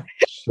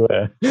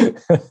 sure. You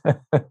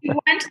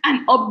want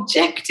an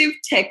objective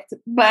text,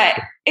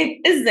 but it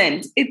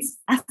isn't. It's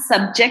a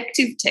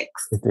subjective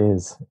text.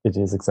 It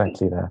is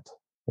exactly that.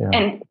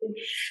 Yeah.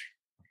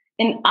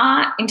 And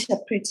our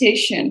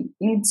interpretation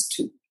needs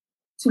to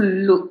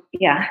look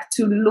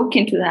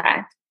into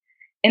that.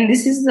 And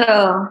this is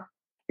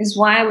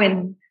why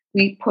when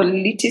we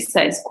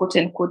politicize, quote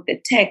unquote,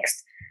 the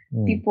text,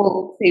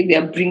 people say we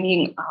are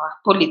bringing our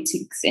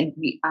politics and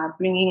we are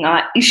bringing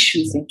our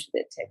issues into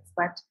the text.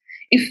 But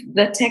if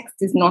the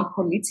text is not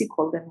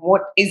political, then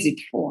what is it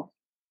for?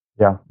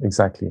 Yeah,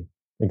 exactly.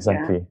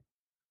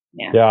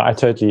 Yeah, I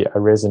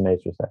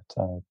resonate with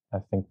that. I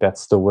think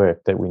that's the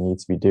work that we need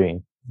to be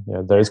doing.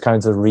 Those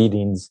kinds of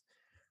readings,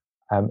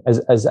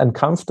 as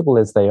uncomfortable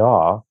as they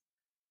are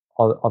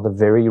the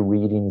very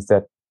readings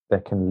that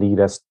can lead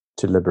us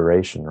to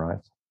liberation,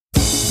 right?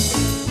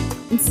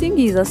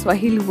 Msingi is a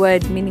Swahili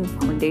word meaning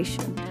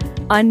foundation.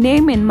 Our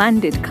name and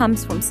mandate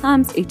comes from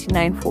Psalms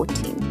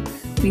 89:14.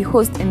 We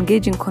host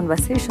engaging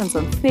conversations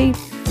on faith,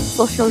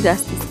 social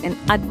justice, and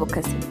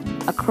advocacy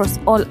across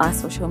all our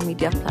social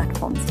media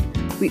platforms.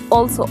 We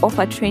also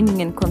offer training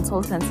and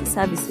consultancy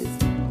services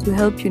to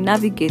help you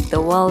navigate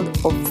the world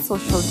of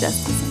social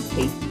justice and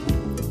faith.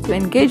 To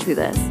engage with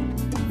us,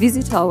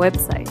 visit our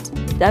website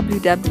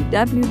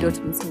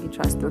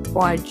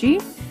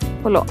www.msingitrust.org,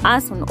 follow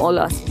us on all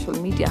our social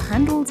media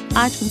handles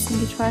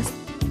 @msingitrust,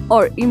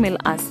 or email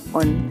us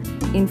on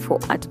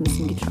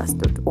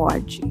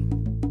info@msingitrust.org.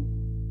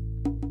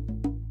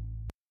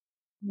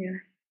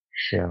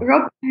 Yeah.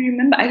 Rob,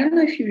 I don't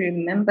know if you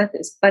remember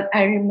this, but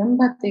I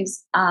remember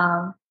there's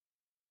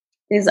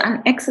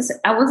an exercise.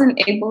 I wasn't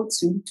able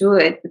to do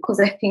it because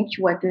I think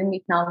you are doing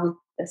it now with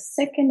the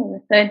second or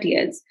the third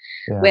years,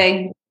 where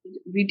you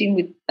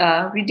reading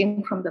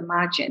from the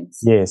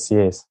margins. Yes.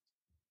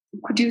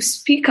 Could you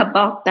speak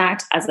about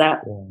that as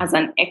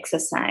an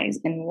exercise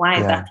and why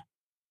that?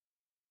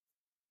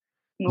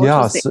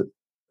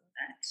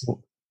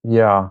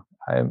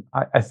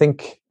 I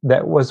think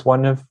that was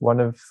one of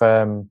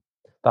the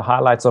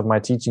highlights of my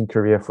teaching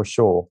career for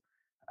sure.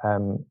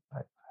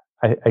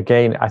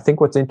 I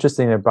think what's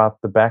interesting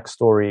about the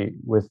backstory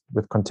with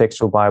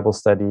contextual Bible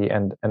study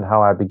and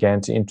how I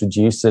began to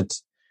introduce it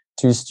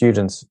to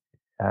students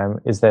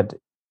is that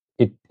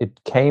it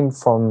came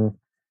from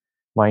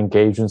my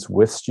engagements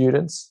with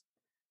students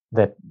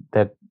that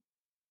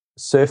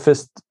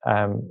surfaced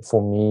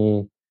for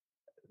me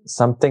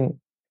something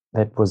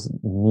that was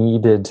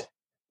needed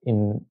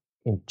in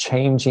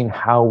changing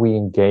how we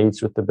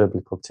engage with the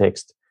biblical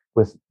text,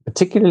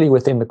 particularly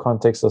within the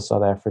context of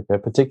South Africa,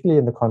 particularly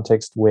in the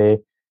context where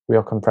we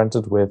are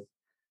confronted with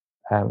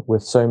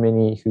so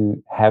many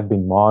who have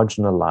been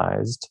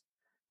marginalized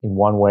in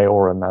one way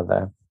or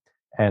another.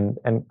 And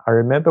I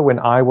remember when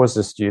I was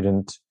a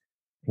student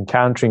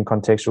encountering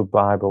contextual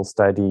Bible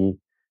study,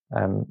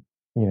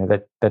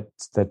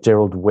 that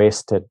Gerald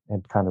West had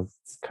kind of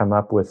come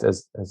up with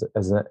as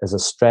a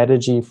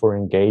strategy for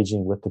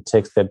engaging with the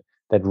text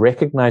that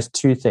recognized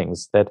two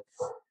things: that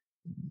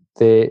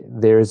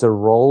there is a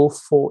role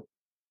for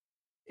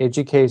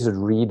educated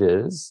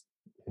readers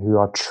who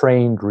are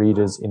trained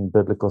readers in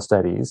biblical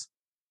studies,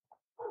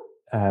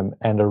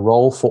 and a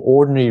role for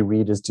ordinary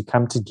readers to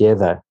come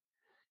together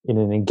in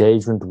an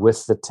engagement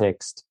with the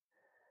text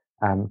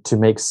to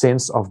make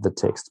sense of the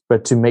text,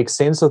 but to make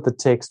sense of the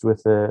text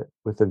with a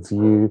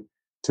view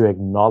to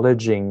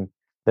acknowledging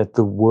that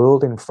the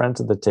world in front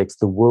of the text,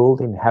 the world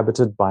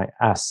inhabited by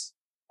us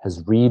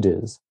as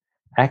readers,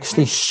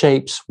 actually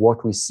shapes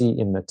what we see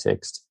in the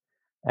text.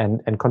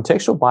 And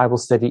contextual Bible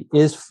study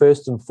is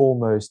first and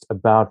foremost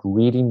about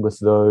reading with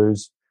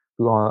those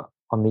who are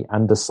on the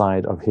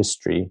underside of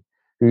history,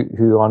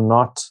 who are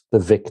not the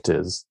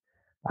victors.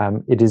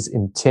 It is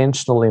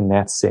intentional in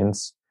that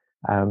sense,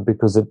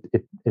 because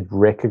it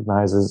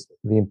recognizes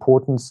the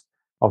importance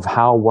of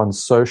how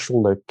one's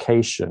social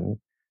location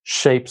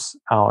shapes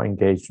our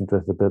engagement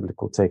with the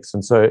biblical text.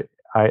 And so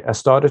I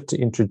started to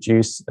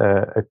introduce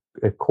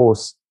a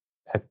course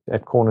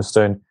at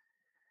Cornerstone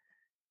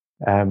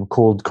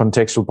called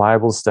Contextual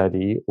Bible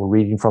Study, or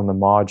Reading from the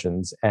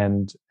Margins,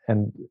 and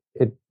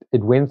it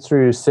went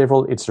through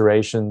several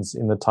iterations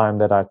in the time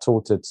that I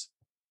taught it,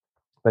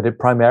 but it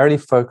primarily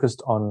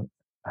focused on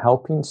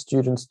helping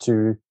students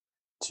to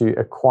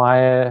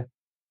acquire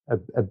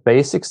a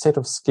basic set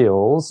of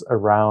skills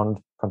around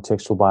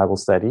contextual Bible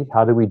study.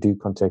 How do we do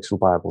contextual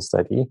Bible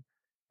study?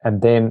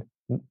 And then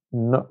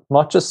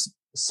not just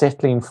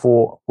settling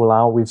for,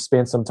 we've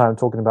spent some time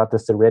talking about the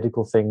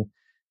theoretical thing,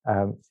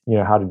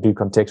 how to do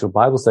contextual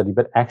Bible study,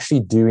 but actually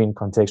doing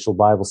contextual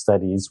Bible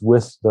studies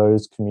with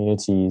those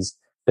communities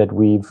that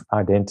we've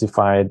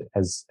identified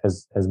as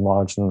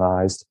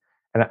marginalized.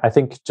 And I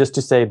think, just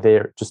to say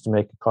there, just to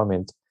make a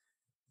comment,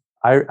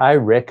 I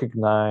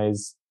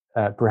recognize,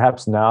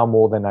 perhaps now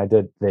more than I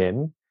did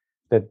then,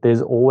 that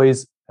there's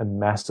always a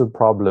massive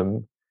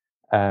problem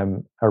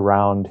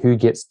around who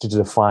gets to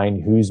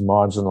define who's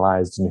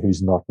marginalized and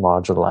who's not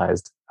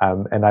marginalized.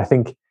 And I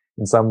think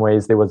in some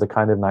ways there was a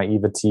kind of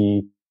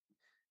naivety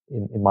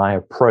in my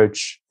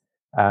approach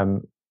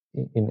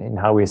in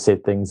how we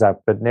set things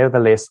up. But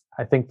nevertheless,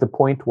 I think the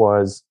point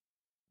was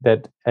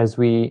that as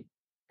we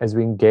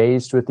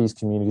engaged with these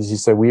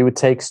communities, so we would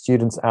take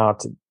students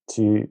out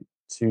to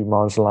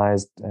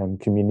marginalized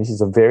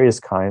communities of various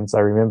kinds. I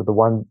remember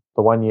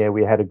the one year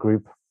we had a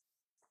group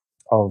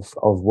of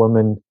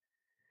women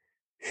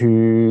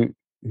who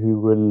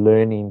were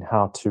learning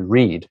how to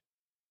read,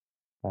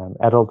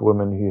 adult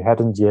women who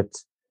hadn't yet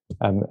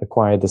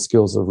acquired the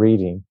skills of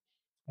reading.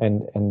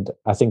 And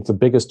I think the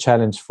biggest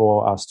challenge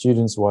for our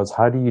students was,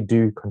 how do you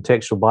do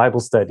contextual Bible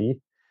study,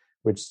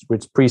 which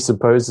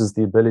presupposes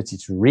the ability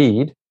to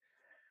read,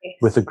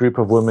 with a group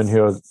of women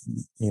who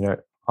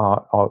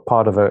are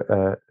part of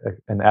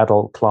an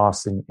adult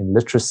class in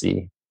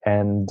literacy.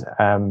 And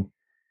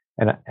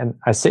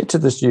I said to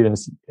the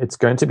students, it's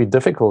going to be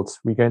difficult.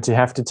 We're going to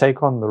have to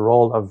take on the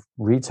role of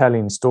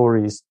retelling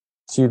stories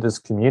to this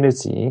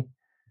community,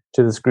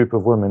 to this group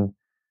of women.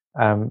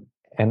 And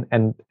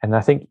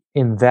I think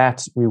in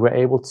that we were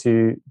able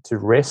to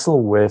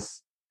wrestle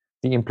with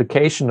the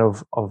implication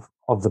of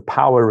the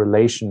power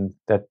relation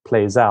that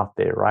plays out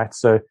there, right?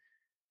 So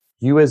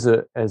you as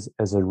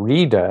a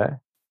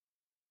reader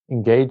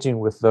engaging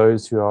with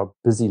those who are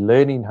busy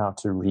learning how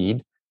to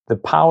read, the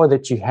power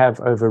that you have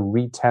over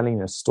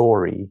retelling a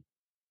story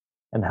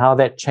and how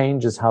that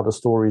changes how the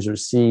story is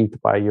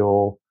received by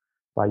your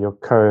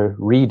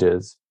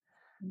co-readers.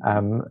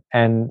 And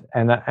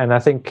I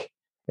think,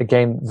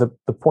 again,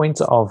 the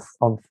point of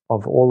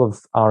all of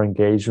our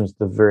engagements,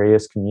 the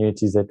various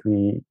communities that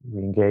we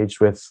engage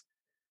with,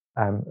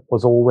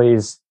 was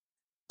always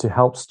to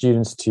help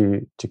students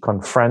to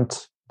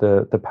confront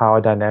the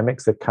power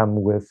dynamics that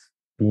come with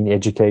being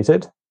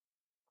educated,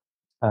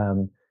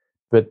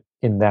 but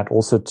in that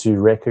also to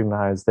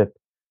recognize that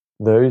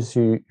those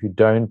who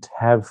don't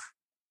have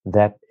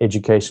that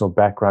educational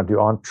background, who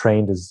aren't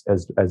trained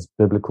as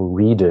biblical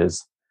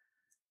readers,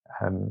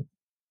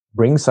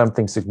 bring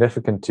something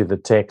significant to the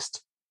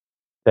text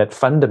that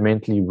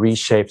fundamentally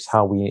reshapes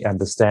how we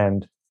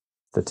understand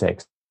the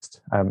text.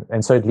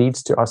 And so it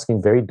leads to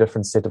asking very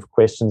different set of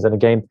questions. And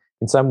again,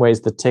 in some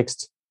ways, the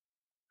text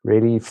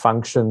really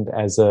functioned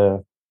as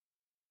in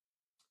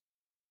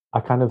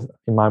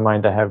my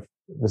mind, I have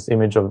this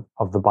image of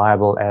the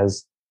Bible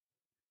as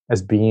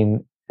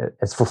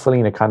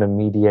fulfilling a kind of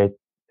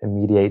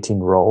mediating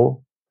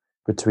role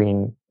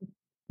between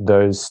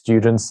those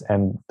students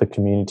and the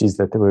communities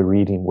that they were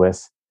reading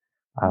with.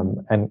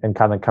 And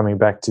kind of coming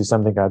back to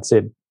something I'd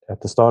said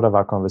at the start of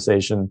our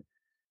conversation,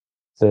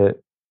 the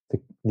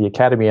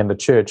academy and the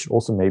church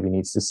also maybe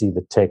needs to see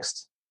the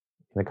text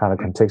in a kind of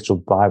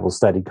contextual Bible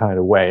study kind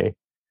of way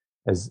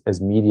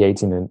as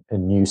mediating a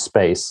new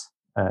space,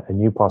 a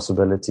new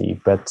possibility.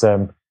 But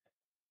I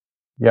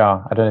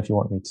don't know if you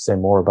want me to say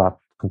more about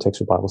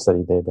contextual Bible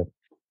study there, but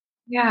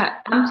yeah,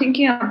 I'm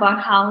thinking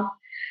about how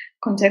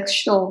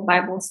contextual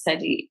Bible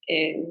study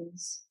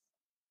is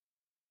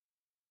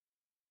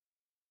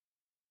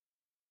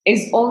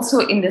also,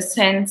 in the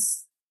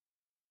sense,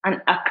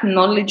 an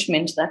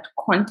acknowledgement that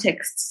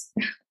context,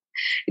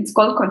 it's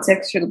called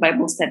contextual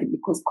Bible study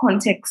because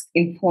context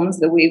informs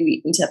the way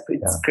we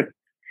interpret scripture.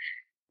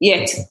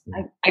 Yet,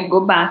 I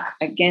go back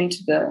again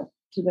to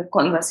the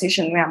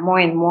conversation where more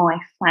and more I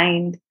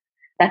find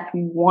that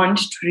we want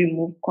to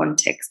remove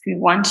context. We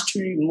want to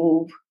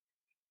remove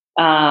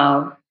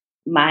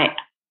my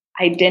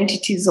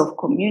identities of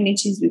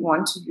communities. We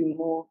want to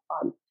remove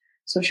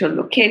social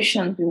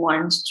locations. We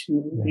want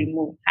to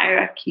remove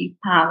hierarchy,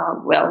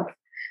 power, wealth.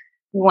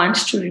 We want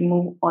to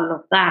remove all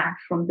of that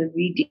from the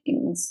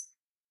readings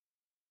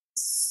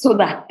so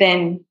that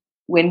then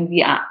when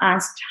we are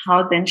asked,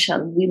 how then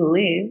shall we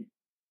live,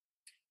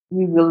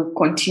 we will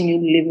continue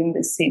living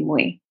the same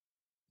way.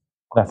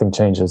 Nothing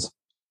changes.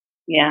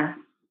 Yeah.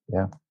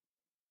 Yeah.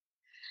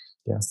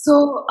 Yeah.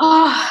 So,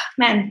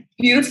 man,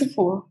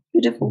 beautiful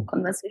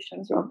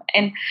conversations, Rob.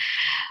 And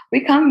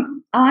I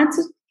want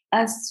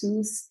us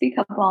to speak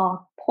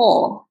about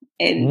Paul.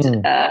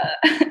 And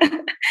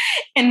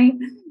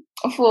and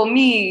for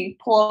me,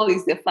 Paul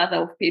is the father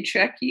of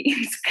patriarchy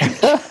in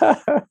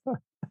Scripture.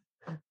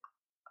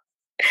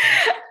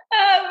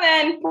 Oh,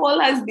 man, Paul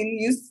has been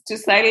used to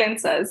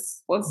silence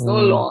us for so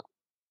long.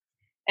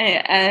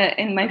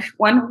 And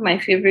one of my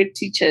favorite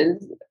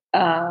teachers,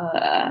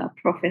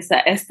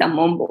 Professor Esther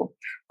Mombo,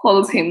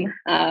 calls him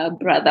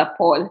Brother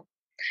Paul.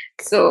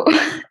 So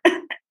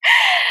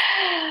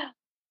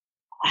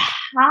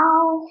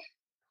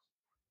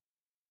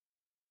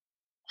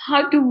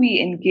how do we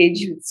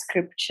engage with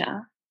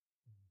Scripture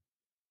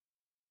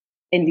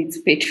and its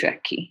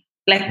patriarchy?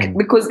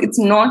 Because it's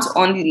not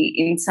only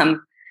in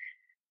some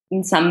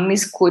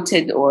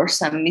misquoted or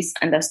some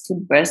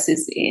misunderstood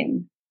verses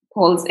in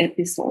Paul's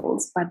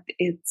epistles, but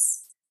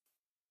it's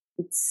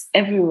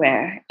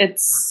everywhere.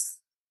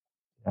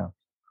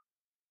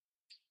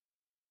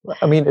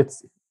 I mean,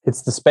 it's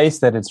the space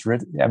that it's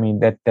written. I mean,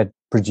 that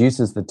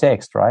produces the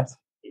text, right?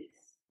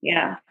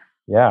 Yeah.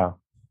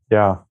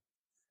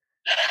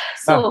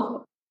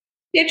 So,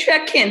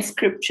 patriarchy and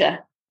Scripture,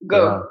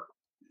 go.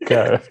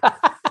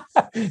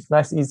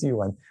 Nice, easy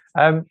one.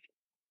 I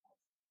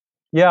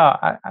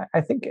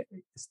think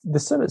the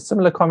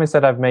similar comments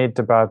that I've made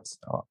about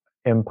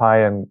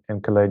empire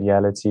and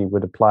coloniality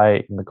would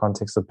apply in the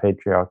context of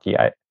patriarchy.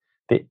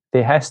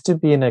 There has to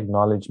be an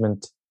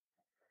acknowledgement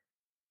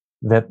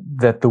that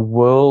the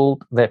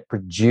world that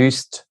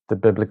produced the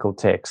biblical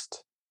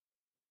text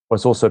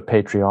was also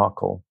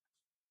patriarchal.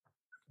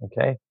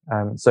 Okay,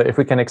 so if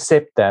we can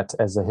accept that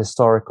as a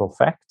historical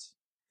fact,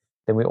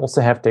 then we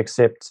also have to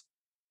accept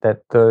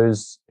that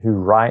those who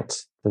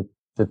write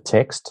the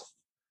text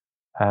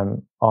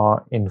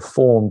are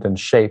informed and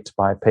shaped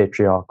by a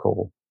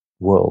patriarchal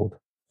world.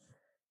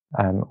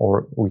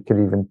 Or we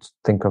could even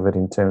think of it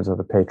in terms of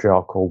a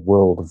patriarchal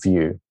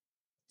worldview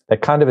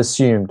that kind of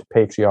assumed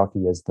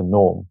patriarchy as the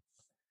norm.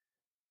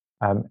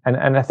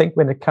 And I think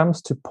when it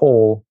comes to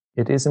Paul,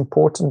 it is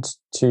important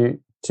to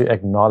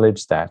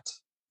acknowledge that.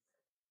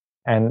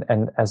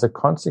 And as a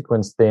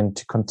consequence, then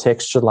to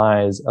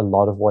contextualize a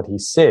lot of what he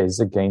says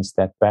against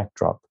that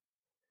backdrop.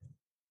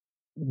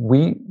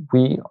 We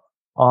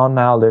are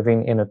now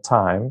living in a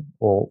time,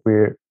 or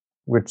we're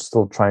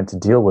still trying to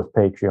deal with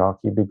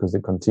patriarchy because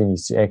it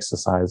continues to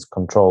exercise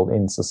control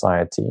in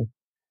society.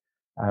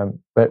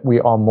 But we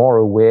are more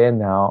aware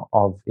now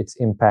of its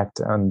impact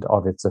and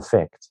of its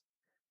effect.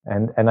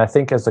 And I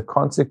think as a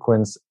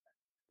consequence,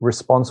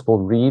 responsible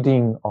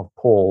reading of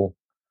Paul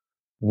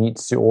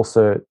needs to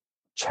also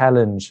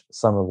challenge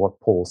some of what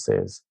Paul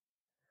says.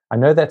 I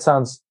know that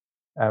sounds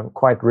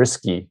quite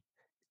risky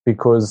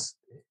because,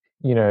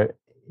 in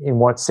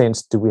what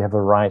sense do we have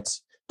a right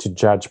to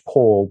judge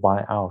Paul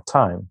by our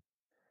time?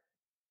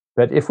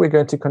 But if we're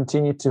going to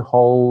continue to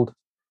hold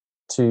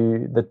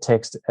to the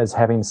text as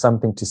having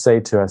something to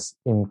say to us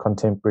in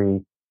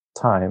contemporary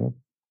time,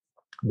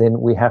 then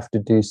we have to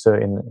do so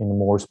in a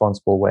more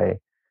responsible way.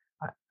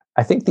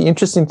 I think the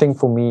interesting thing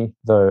for me,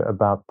 though,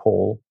 about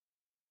Paul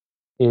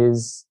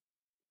is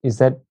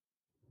that,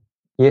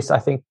 yes, I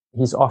think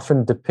he's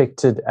often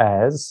depicted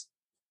as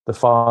the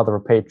father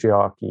of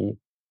patriarchy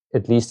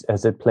at least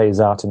as it plays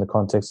out in the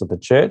context of the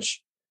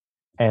church.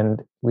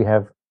 And we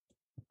have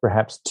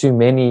perhaps too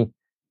many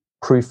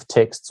proof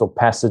texts or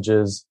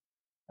passages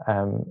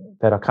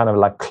that are kind of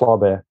like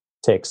clobber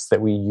texts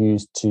that we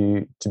use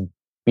to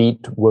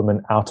beat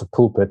women out of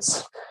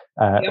pulpits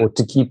or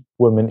to keep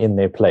women in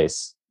their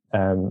place.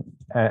 And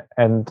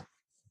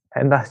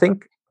I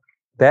think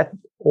that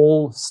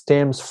all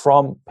stems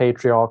from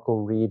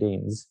patriarchal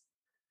readings.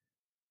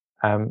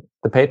 The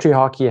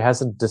patriarchy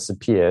hasn't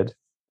disappeared.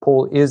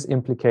 Paul is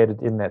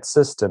implicated in that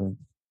system.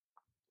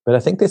 But I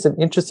think there's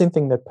an interesting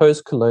thing that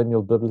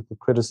post-colonial biblical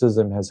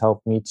criticism has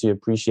helped me to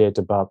appreciate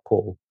about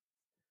Paul.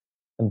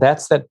 And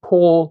that's that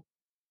Paul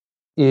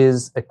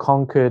is a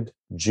conquered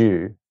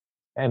Jew.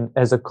 And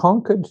as a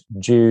conquered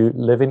Jew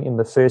living in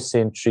the first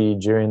century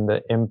during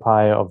the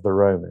empire of the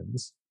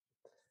Romans,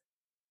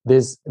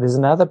 there's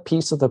another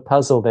piece of the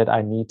puzzle that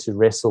I need to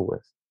wrestle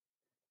with.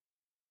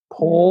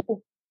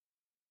 Paul,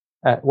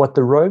 what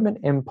the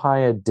Roman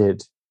Empire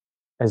did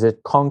as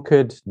it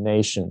conquered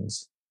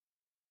nations,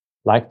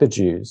 like the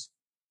Jews,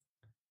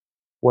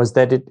 was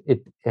that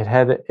it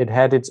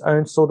had its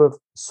own sort of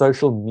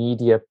social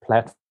media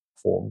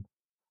platform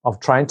of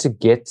trying to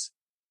get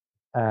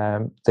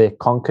their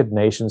conquered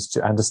nations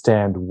to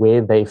understand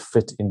where they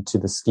fit into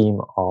the scheme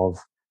of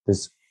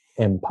this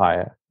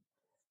empire.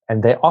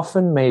 And they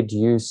often made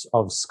use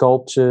of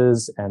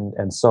sculptures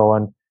and so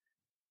on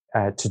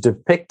to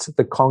depict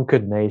the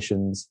conquered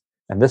nations,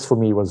 and this for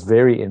me was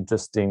very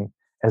interesting,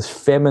 as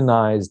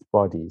feminized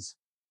bodies.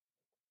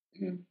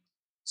 Mm-hmm.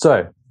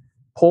 So,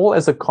 Paul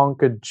as a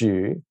conquered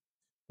Jew,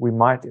 we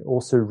might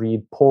also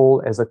read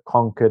Paul as a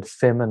conquered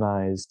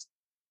feminized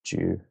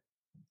Jew.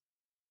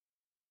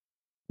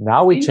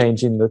 Now we're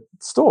changing the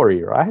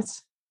story, right?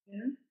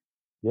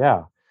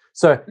 Yeah.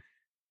 So,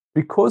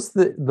 because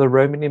the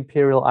Roman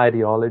imperial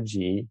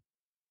ideology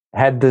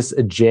had this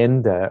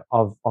agenda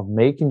of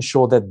making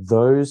sure that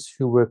those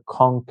who were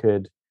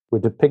conquered were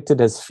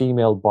depicted as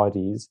female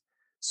bodies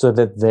so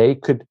that they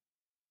could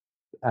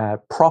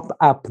prop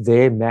up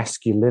their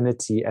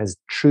masculinity as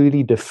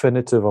truly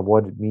definitive of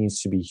what it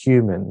means to be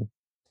human,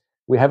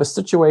 we have a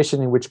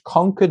situation in which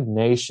conquered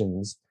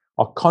nations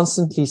are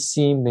constantly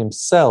seeing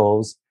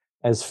themselves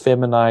as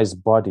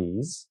feminized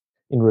bodies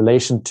in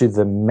relation to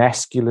the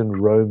masculine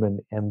Roman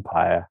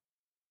Empire.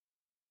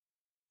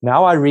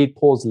 Now I read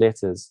Paul's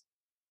letters,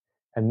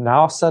 and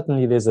now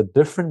suddenly there's a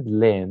different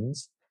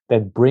lens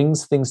that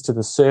brings things to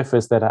the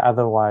surface that I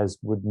otherwise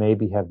would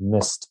maybe have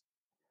missed.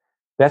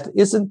 That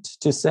isn't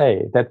to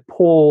say that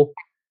Paul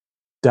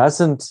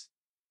doesn't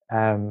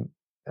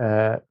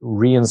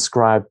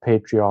reinscribe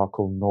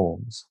patriarchal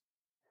norms,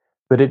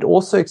 but it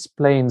also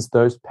explains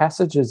those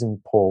passages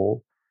in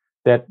Paul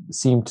that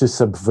seem to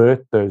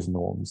subvert those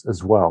norms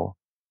as well.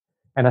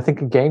 And I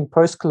think, again,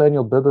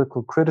 post-colonial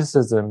biblical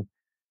criticism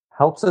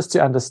helps us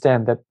to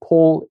understand that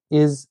Paul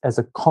is, as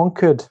a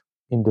conquered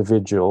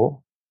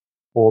individual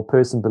or a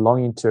person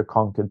belonging to a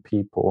conquered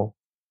people,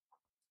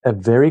 a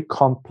very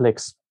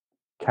complex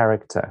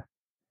character.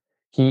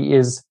 He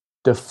is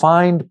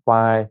defined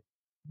by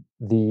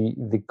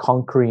the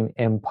conquering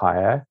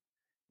empire,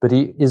 but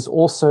he is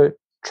also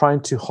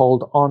trying to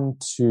hold on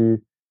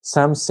to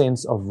some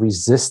sense of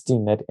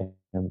resisting that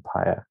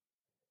empire.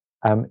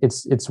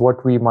 It's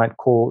what we might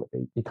call,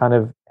 he kind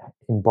of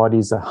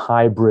embodies a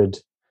hybrid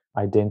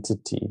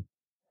identity.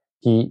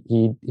 He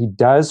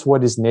does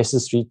what is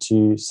necessary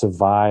to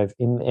survive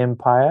in the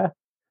empire,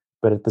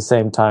 but at the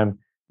same time,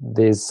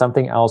 there's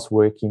something else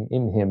working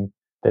in him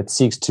that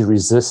seeks to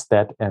resist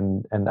that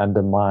and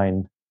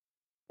undermine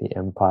the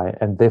empire,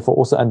 and therefore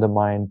also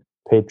undermine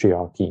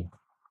patriarchy.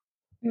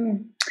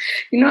 You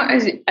know,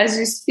 as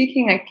you're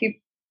speaking, I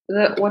keep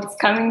what's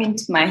coming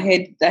into my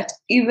head that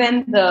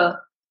even the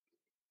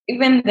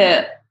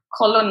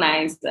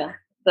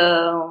colonizer,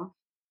 the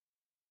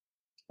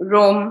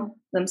Rome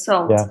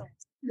themselves,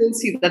 they'll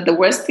see that the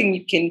worst thing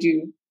you can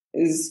do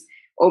is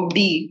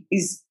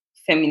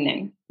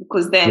feminine,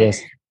 because then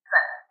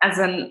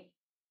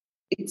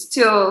it's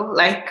still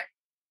like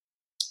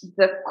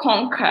the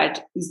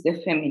conquered is the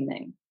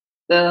feminine.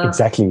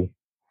 Exactly.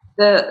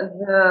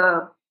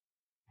 The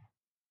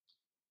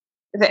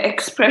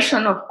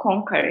expression of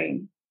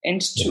conquering,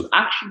 and to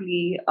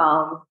actually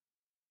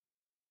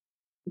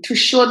to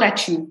show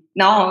that you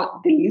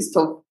now the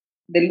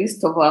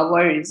list of our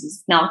worries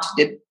is now to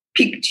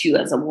depict you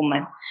as a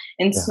woman.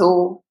 And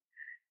so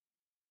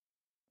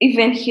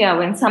even here,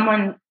 when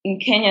someone in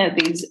Kenya,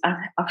 there's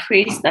a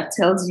phrase that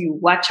tells you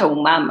 "wacha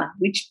umama,"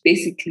 which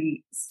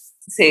basically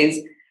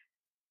says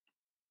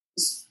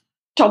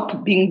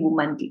stop being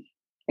womanly,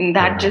 and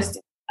that just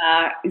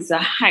is a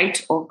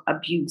height of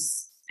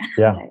abuse.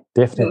 Yeah,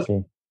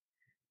 definitely.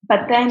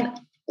 But then,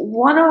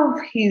 what of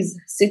his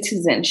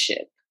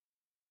citizenship?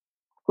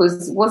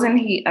 Because wasn't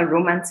he a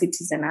Roman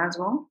citizen as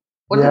well?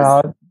 What does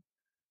that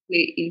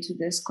play into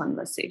this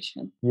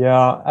conversation?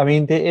 Yeah, I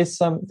mean, there is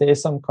some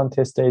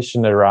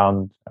contestation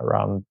around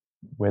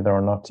whether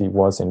or not he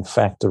was in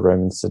fact a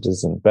Roman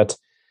citizen, but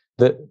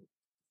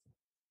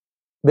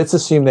let's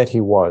assume that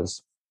he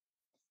was.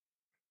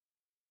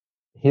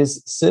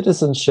 his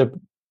citizenship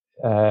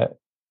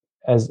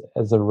as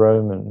a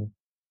Roman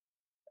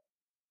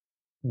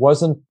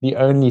wasn't the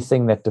only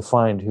thing that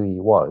defined who he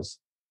was.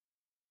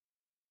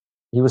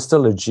 He was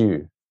still a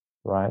Jew,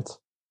 right?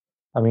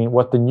 I mean,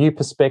 what the new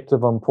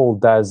perspective on Paul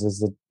does is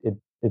that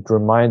it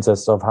reminds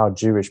us of how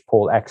Jewish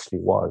Paul actually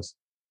was.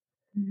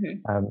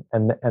 Mm-hmm.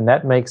 And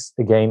that makes,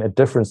 again, a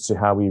difference to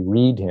how we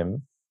read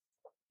him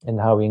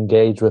and how we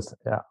engage with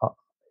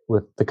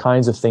the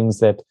kinds of things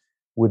that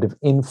would have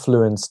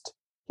influenced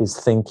his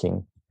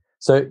thinking.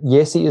 So,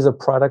 yes, he is a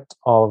product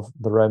of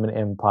the Roman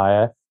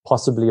Empire,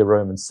 possibly a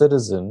Roman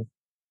citizen,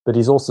 but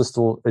he's also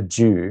still a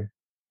Jew,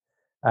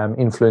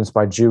 influenced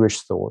by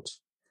Jewish thought.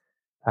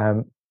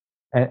 And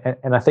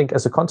I think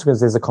as a consequence,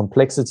 there's a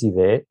complexity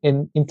there.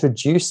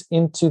 Introduce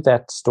into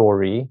that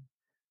story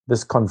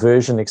this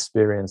conversion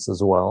experience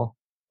as well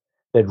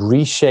that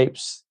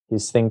reshapes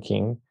his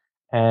thinking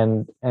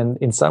and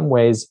in some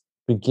ways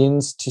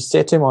begins to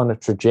set him on a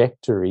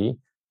trajectory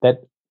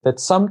that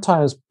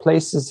sometimes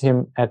places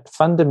him at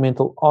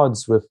fundamental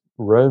odds with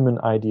Roman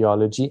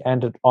ideology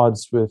and at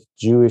odds with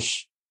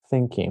Jewish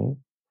thinking.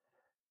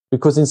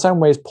 Because in some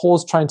ways,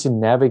 Paul's trying to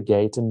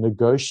navigate and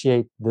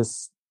negotiate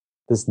this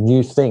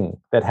new thing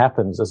that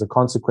happens as a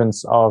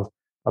consequence of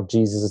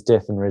Jesus'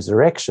 death and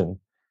resurrection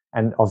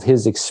and of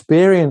his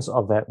experience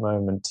of that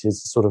moment,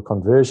 his sort of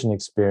conversion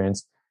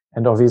experience,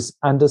 and of his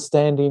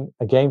understanding,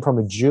 again, from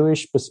a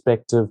Jewish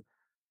perspective,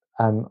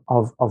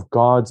 of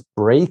God's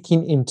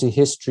breaking into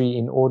history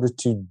in order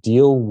to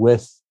deal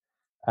with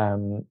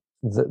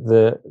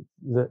the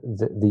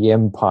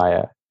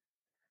empire.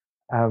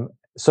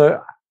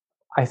 So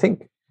I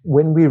think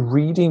when we're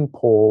reading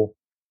Paul,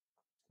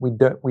 we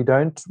don't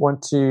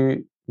want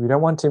to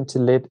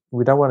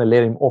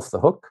let him off the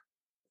hook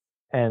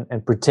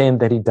and pretend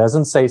that he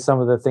doesn't say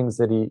some of the things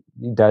that he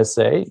does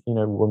say.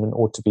 Women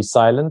ought to be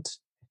silent.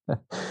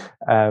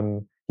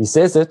 He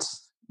says it.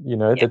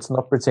 Let's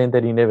not pretend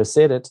that he never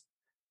said it,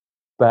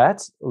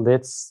 but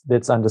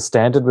let's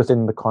understand it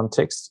within the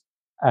context.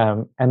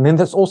 And then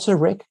let's also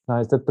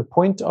recognize that the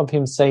point of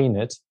him saying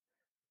it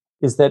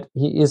is that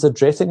he is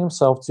addressing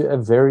himself to a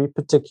very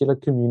particular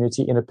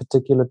community in a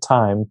particular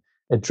time,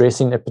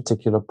 addressing a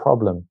particular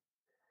problem.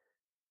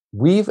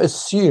 We've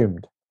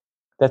assumed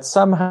that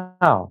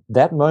somehow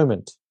that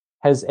moment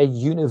has a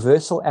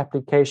universal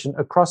application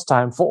across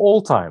time for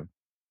all time.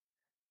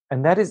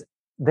 And that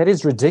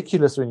is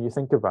ridiculous when you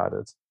think about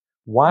it.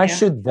 Why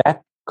should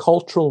that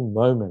cultural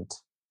moment,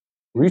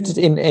 rooted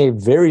in a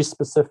very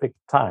specific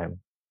time,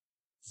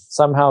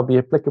 somehow be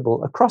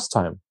applicable across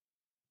time?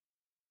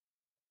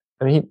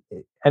 I mean,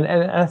 and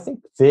I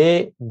think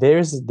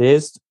there's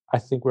I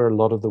think where a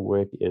lot of the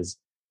work is.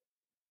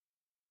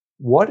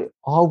 What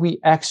are we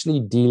actually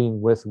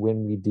dealing with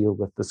when we deal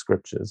with the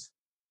scriptures?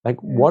 Like,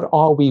 what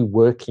are we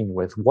working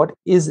with? What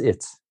is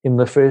it in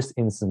the first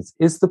instance?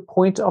 Is the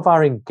point of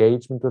our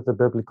engagement with the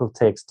biblical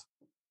text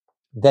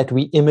that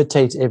we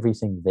imitate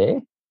everything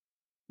there?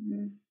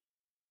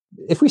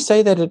 If we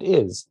say that it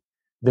is,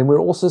 then we're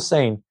also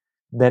saying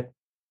that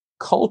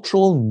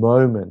cultural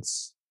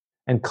moments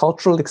and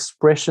cultural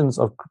expressions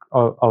of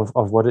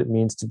what it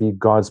means to be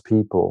God's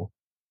people,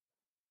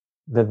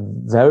 that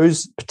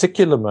those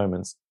particular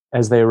moments,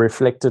 as they are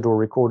reflected or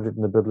recorded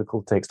in the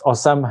biblical text, are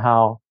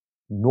somehow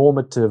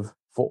normative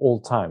for all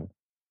time.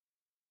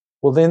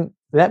 Well, then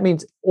that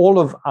means all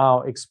of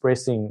our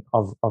expressing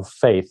of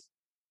faith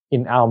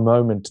in our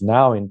moment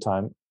now in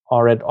time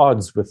are at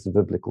odds with the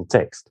biblical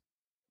text.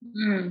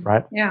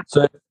 Right? Yeah.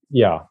 So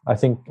I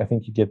think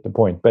you get the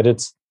point. But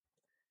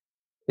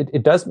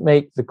it does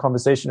make the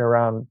conversation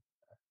around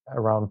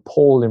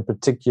Paul in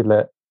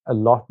particular a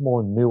lot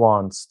more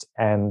nuanced,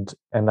 and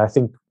I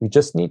think we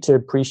just need to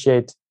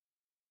appreciate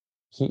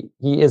he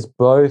is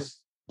both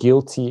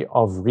guilty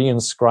of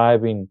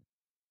reinscribing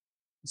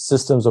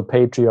systems of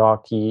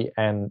patriarchy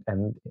and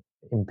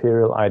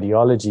imperial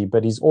ideology,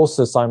 but he's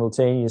also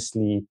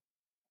simultaneously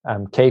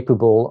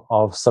capable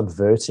of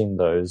subverting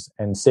those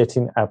and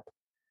setting up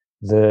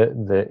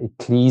the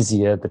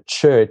ecclesia, the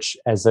church,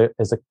 as a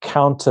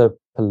counter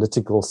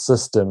political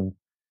system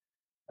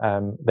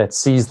that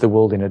sees the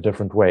world in a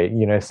different way.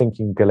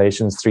 Thinking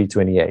Galatians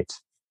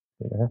 3:28.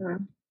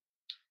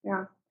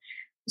 Yeah.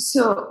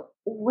 So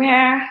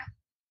where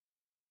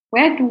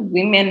do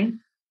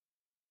women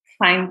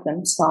find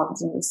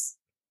themselves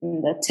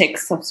in the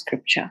text of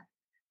Scripture?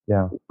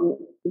 Yeah.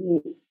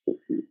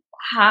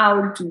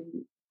 How do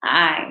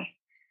I,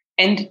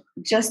 and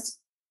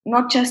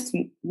not just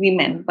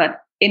women,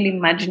 but any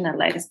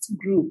marginalized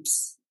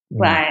groups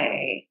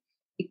by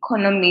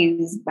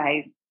economies,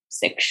 by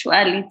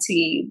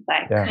sexuality,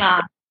 by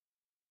class,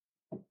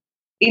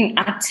 in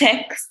a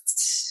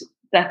text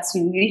that's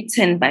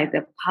written by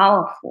the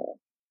powerful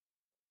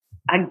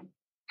and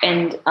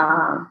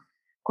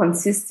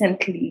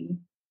consistently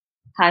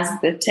has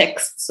the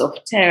texts of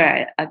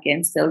terror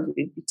against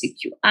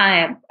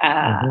LGBTQI,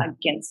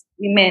 against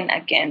women,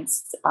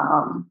 against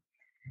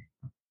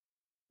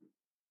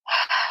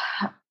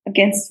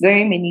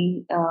very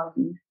many of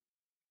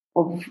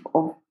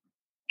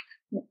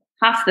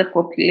half the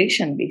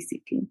population,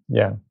 basically.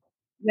 Yeah.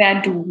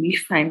 Where do we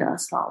find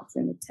ourselves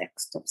in the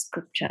text of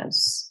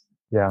scriptures?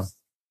 Yeah.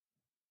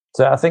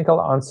 So I think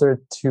I'll answer it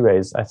two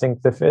ways. I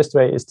think the first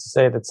way is to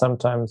say that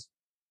sometimes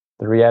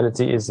the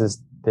reality is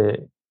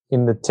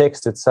in the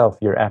text itself,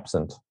 you're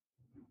absent.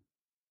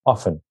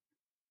 Often,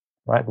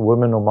 right?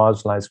 Women or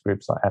marginalized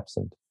groups are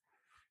absent.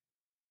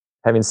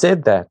 Having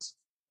said that,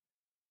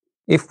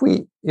 if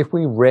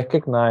we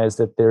recognize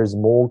that there is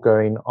more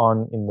going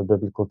on in the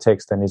biblical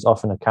text than is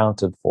often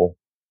accounted for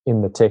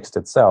in the text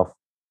itself,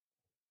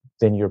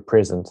 then you're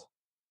present,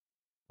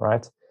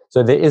 right?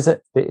 So there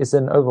is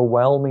an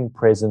overwhelming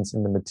presence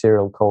in the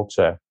material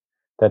culture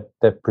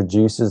that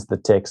produces the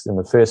text in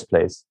the first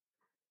place,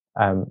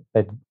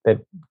 that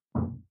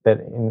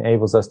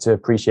enables us to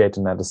appreciate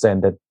and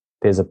understand that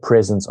there's a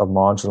presence of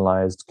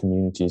marginalized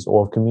communities,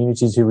 or of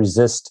communities who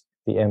resist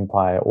the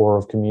empire, or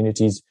of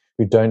communities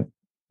who don't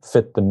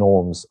fit the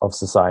norms of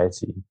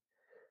society.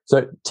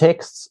 So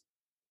texts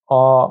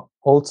are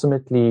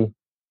ultimately,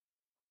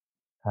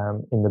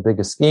 in the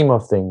bigger scheme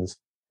of things,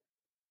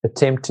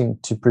 attempting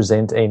to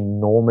present a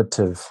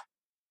normative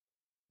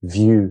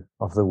view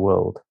of the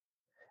world.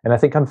 And I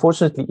think,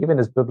 unfortunately, even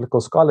as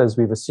biblical scholars,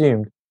 we've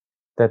assumed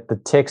that the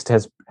text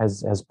has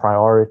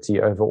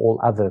priority over all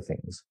other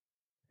things.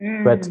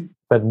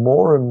 But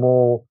more and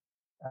more,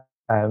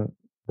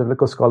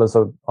 biblical scholars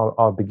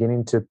are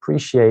beginning to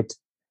appreciate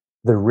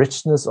the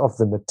richness of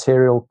the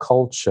material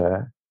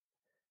culture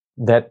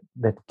that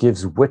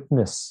gives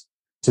witness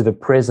to the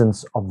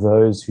presence of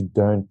those who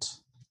don't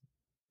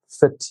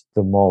fit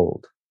the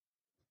mold.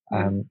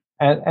 And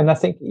I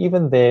think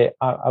even there,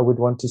 I would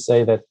want to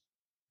say that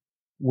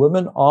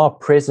women are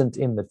present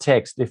in the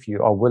text if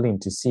you are willing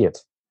to see it.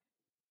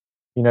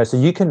 So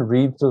you can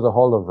read through the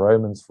whole of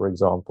Romans, for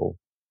example,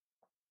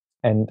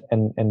 and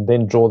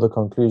then draw the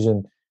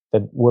conclusion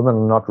that women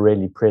are not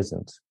really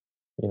present,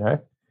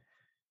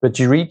 But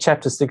you read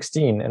chapter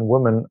 16 and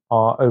women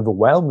are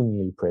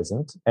overwhelmingly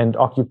present and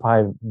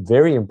occupy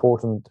very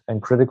important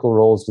and critical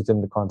roles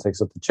within the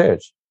context of the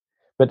church.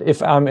 But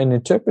if I'm an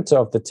interpreter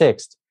of the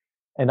text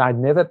and I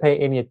never pay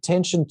any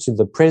attention to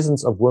the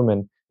presence of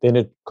women, then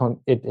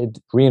it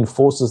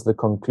reinforces the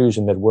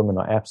conclusion that women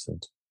are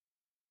absent.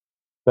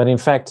 But in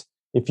fact,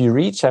 if you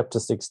read chapter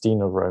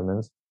 16 of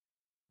Romans,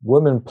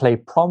 women play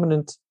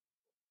prominent,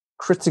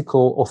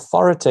 critical,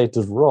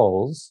 authoritative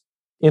roles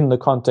in the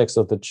context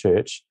of the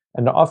church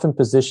and are often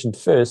positioned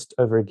first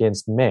over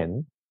against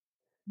men.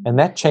 And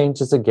that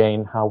changes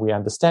again how we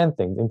understand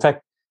things. In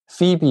fact,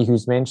 Phoebe,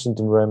 who's mentioned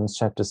in Romans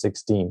chapter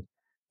 16,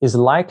 is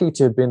likely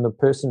to have been the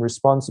person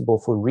responsible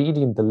for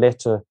reading the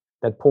letter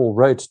that Paul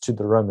wrote to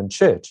the Roman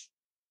church.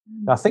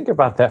 Now think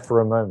about that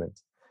for a moment.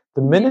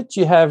 The minute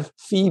you have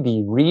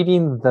Phoebe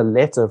reading the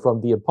letter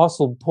from the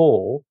Apostle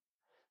Paul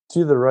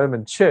to the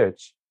Roman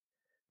church,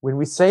 when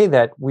we say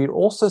that, we're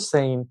also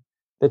saying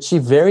that she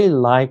very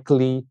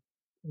likely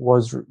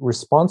was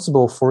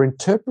responsible for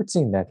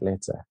interpreting that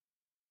letter.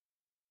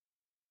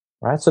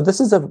 Right? So this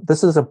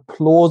is a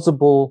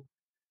plausible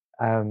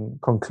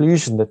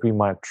conclusion that we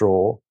might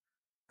draw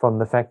from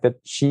the fact that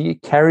she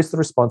carries the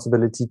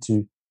responsibility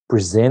to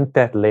present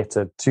that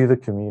letter to the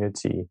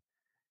community.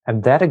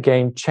 And that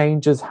again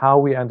changes how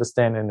we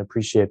understand and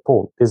appreciate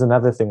Paul. There's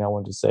another thing I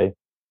want to say.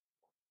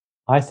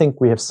 I think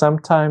we have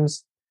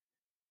sometimes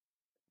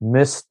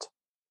missed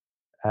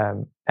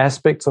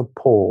aspects of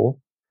Paul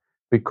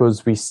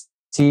because we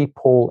see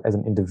Paul as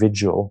an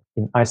individual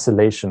in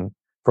isolation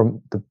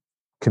from the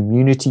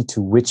community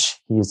to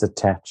which he is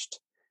attached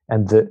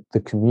and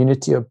the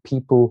community of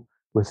people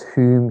with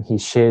whom he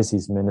shares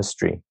his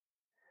ministry.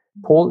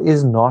 Paul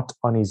is not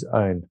on his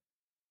own.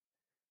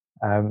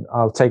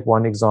 I'll take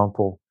one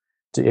example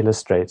to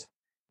illustrate.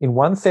 In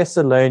 1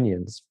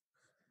 Thessalonians,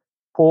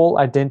 Paul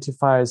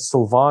identifies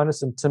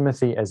Silvanus and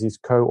Timothy as his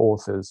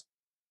co-authors.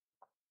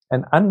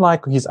 And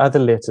unlike his other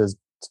letters,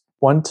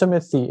 1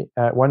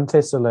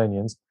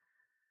 Thessalonians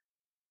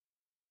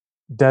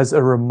does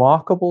a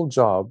remarkable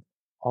job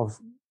of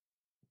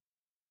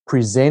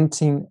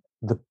presenting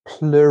the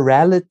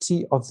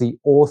plurality of the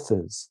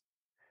authors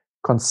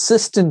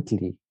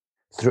consistently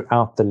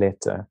throughout the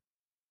letter.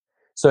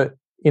 So,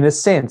 in a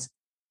sense,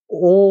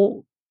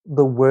 all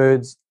the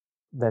words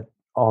that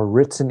are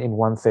written in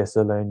 1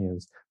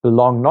 Thessalonians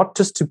belong not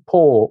just to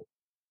Paul,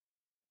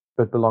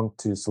 but belong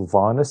to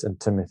Silvanus and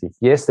Timothy.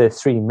 Yes, they're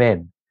three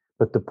men,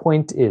 but the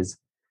point is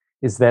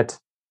that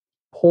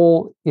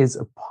Paul is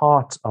a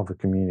part of a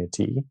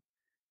community.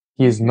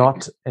 He is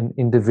not an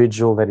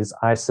individual that is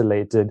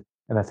isolated.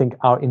 And I think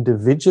our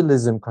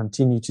individualism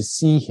continue to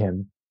see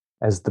him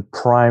as the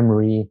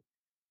primary,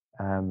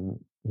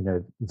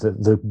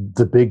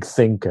 the big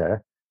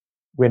thinker,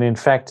 when in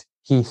fact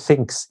he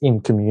thinks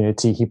in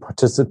community, he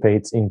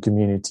participates in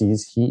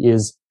communities, he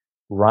is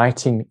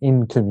writing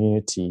in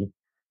community.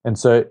 And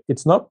so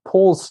it's not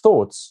Paul's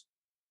thoughts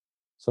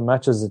so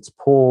much as it's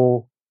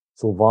Paul,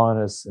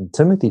 Silvanus, and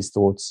Timothy's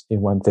thoughts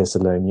in 1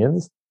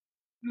 Thessalonians.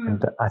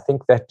 And I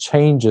think that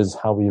changes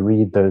how we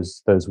read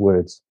those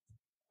words.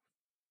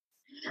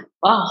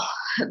 Oh,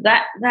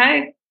 that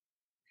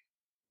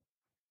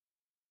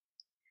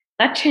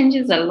that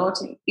changes a lot,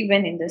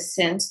 even in the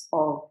sense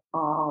of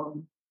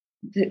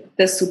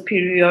the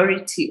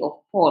superiority of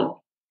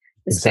Paul,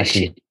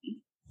 especially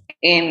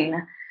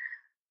in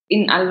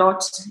a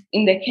lot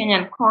in the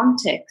Kenyan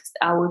context.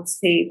 I would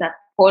say that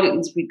Paul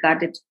is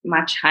regarded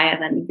much higher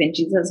than even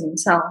Jesus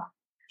himself.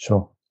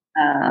 Sure.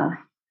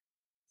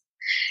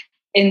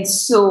 And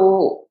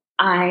so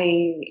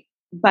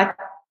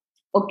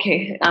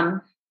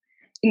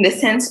in the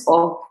sense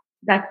of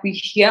that we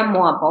hear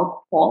more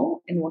about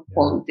Paul and what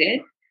Paul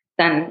did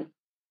than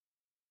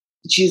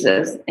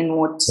Jesus and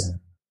what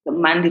the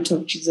mandate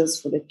of Jesus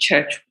for the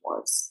church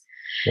was.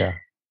 Yeah.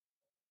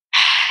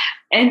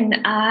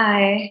 And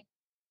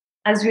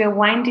as we are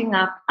winding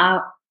up,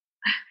 I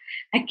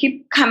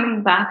keep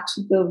coming back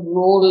to the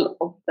role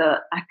of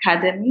the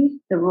academy,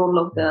 the role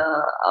of the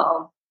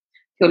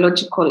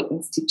theological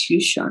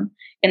institution,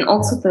 and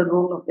also the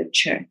role of the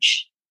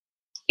church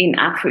in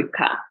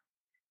Africa,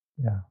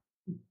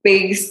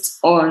 based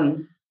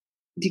on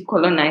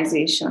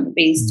decolonization,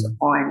 based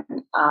on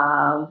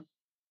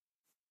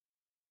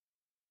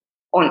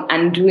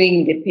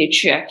undoing the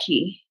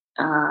patriarchy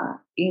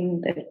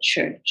in the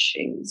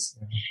churches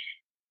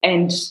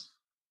and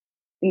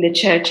in the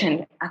church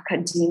and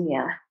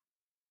academia.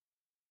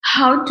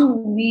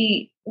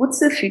 What's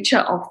the future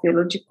of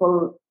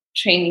theological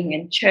training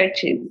in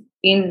churches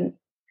in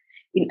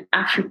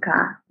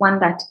Africa? One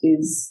that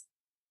is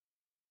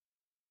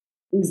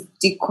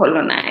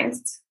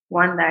decolonized,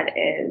 one that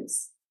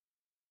is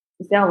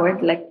there a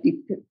word like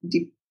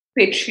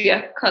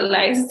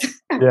depatriarchalized?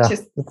 Yeah,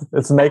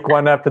 let's make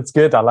one up. It's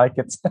good. I like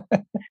it.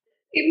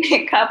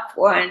 Make up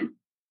one,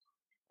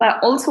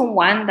 but also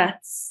one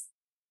that's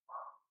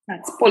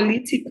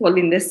political,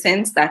 in the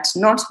sense that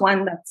not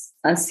one that's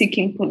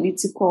seeking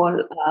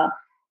political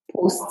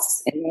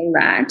posts and all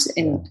that,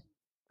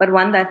 but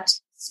one that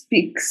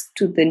speaks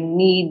to the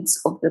needs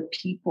of the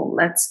people,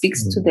 that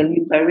speaks to the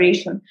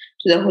liberation,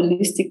 to the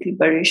holistic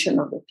liberation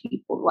of the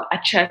people. A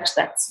church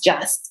that's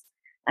just,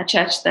 a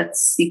church that's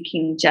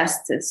seeking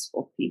justice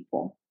for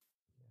people.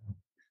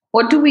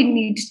 What do we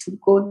need to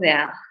go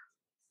there?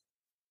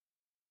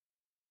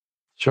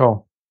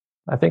 Sure.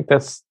 I think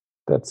that's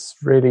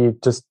really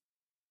just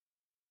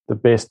the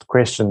best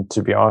question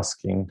to be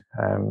asking.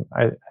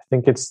 I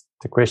think it's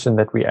the question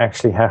that we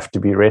actually have to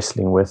be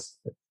wrestling with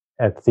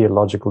at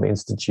theological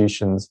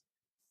institutions.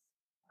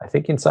 I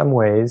think in some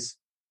ways,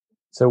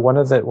 so one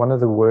of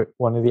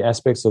the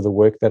aspects of the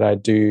work that I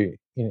do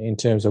in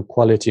terms of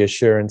quality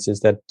assurance is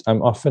that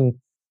I'm often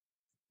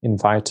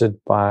invited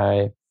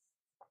by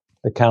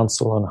the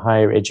Council on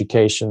Higher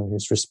Education,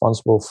 who's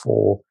responsible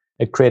for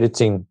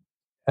accrediting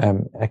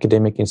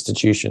academic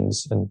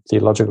institutions, and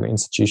theological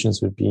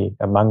institutions would be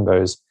among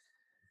those.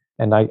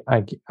 And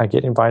I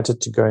get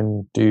invited to go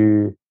and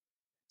do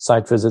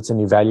site visits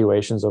and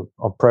evaluations of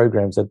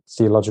programs that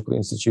theological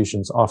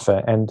institutions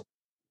offer. And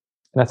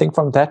I think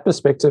from that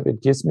perspective,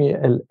 it gives me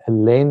a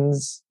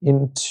lens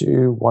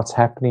into what's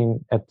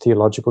happening at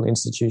theological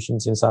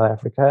institutions in South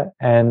Africa.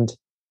 And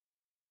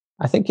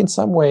I think in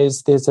some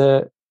ways there's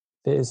a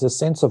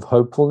sense of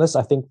hopefulness.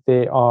 I think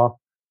there are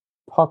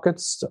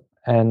pockets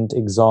and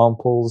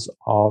examples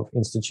of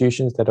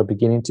institutions that are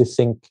beginning to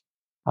think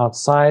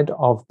outside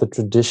of the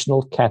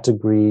traditional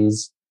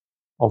categories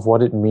of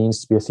what it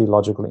means to be a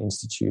theological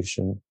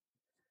institution.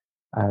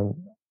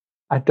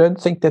 I don't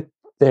think that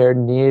they're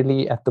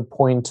nearly at the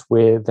point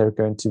where they're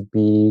going to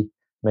be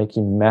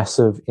making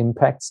massive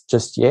impacts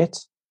just yet,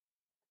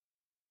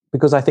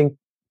 because I think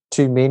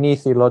too many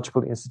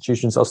theological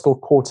institutions are still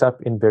caught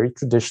up in very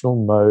traditional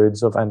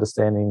modes of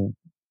understanding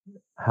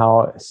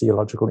how a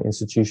theological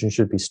institution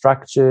should be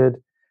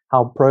structured,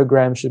 how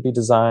programs should be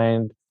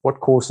designed, what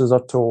courses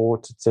are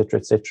taught, etc.,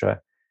 etc.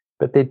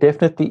 But there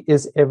definitely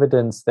is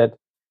evidence that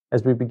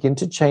as we begin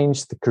to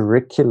change the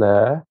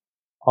curricula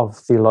of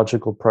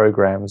theological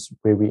programs,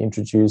 where we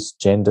introduce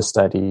gender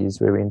studies,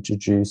 where we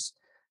introduce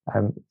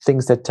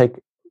things that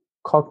take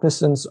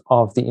cognizance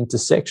of the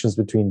intersections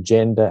between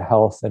gender,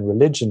 health, and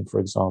religion, for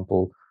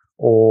example,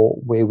 or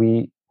where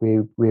we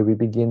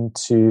begin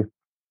to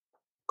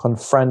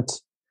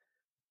confront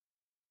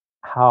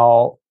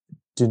how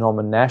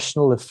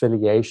denominational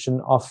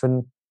affiliation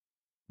often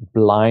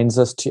blinds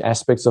us to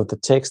aspects of the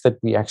text that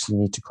we actually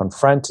need to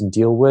confront and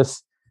deal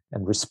with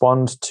and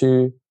respond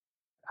to.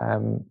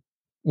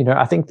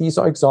 I think these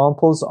are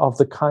examples of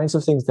the kinds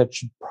of things that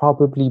should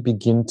probably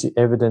begin to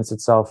evidence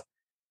itself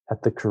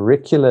at the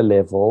curricular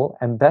level.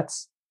 And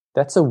that's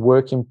a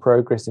work in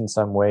progress in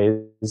some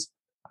ways.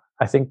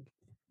 I think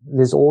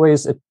there's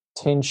always a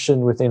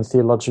tension within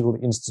theological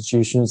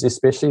institutions,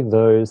 especially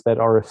those that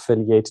are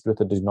affiliated with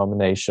a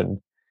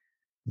denomination.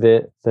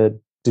 The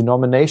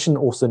denomination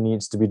also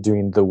needs to be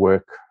doing the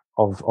work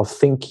of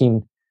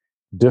thinking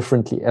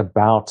differently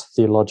about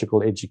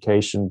theological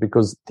education,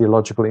 because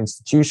theological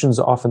institutions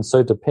are often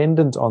so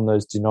dependent on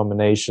those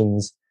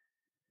denominations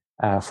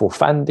for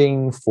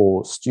funding,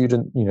 for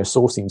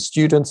sourcing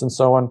students and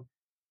so on.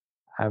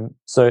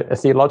 So a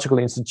theological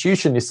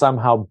institution is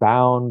somehow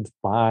bound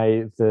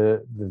by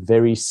the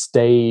very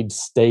staid,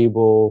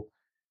 stable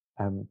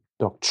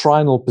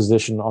doctrinal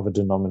position of a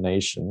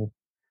denomination,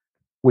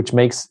 which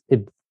makes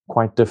it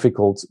quite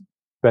difficult.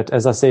 But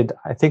as I said,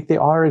 I think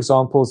there are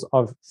examples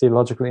of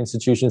theological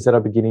institutions that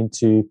are beginning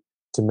to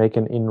make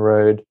an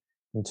inroad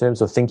in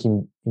terms of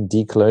thinking in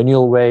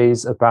decolonial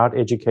ways about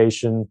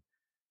education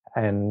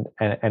and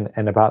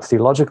about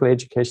theological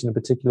education in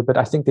particular. But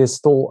I think there's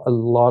still a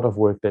lot of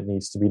work that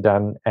needs to be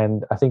done,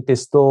 and I think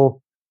there's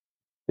still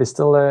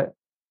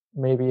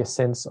maybe a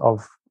sense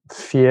of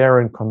fear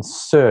and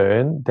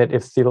concern that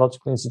if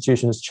theological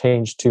institutions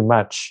change too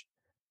much,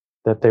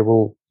 that they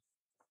will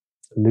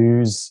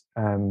lose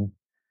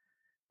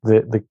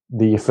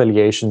the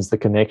affiliations, the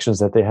connections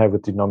that they have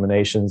with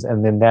denominations,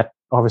 and then that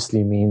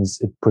obviously means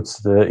it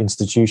puts the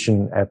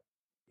institution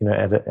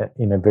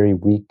in a very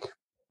weak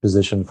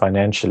position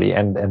financially,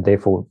 and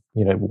therefore,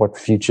 what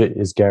future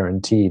is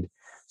guaranteed.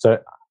 So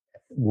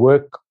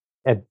work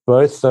at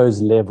both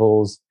those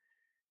levels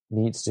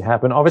needs to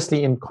happen.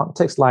 Obviously, in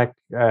context like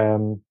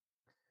the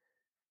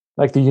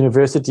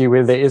university,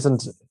 where there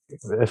isn't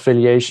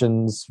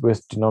affiliations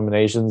with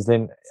denominations,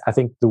 then I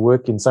think the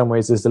work in some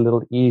ways is a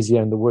little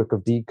easier, and the work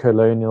of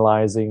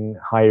decolonializing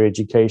higher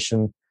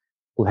education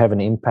will have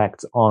an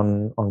impact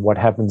on what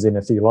happens in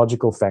a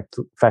theological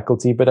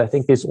faculty. But I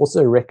think there's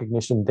also a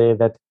recognition there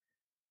that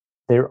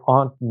there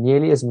aren't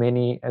nearly as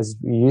many as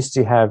we used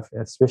to have,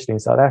 especially in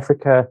South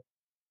Africa,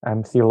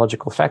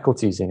 theological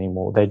faculties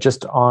anymore. They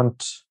just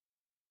aren't,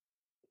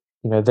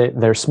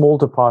 they're small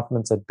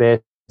departments at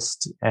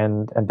best,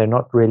 and they're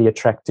not really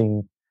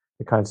attracting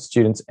the kinds of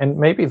students. And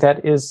maybe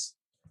that is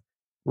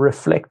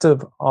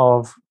reflective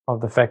of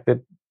the fact that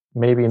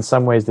maybe in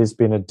some ways there's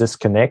been a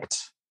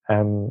disconnect,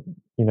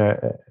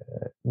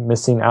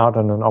 missing out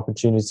on an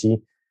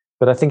opportunity.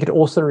 But I think it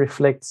also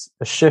reflects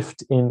a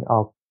shift in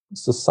our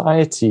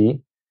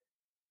society.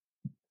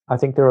 I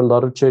think there are a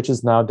lot of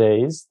churches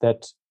nowadays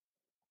that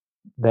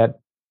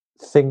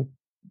think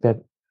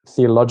that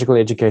theological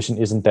education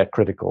isn't that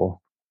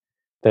critical,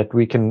 that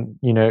we can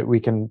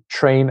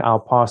train our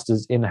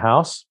pastors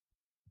in-house.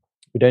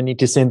 We don't need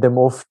to send them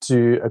off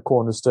to a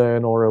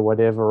Cornerstone or a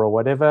whatever.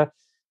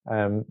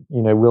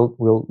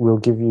 We'll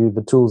give you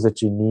the tools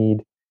that you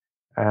need.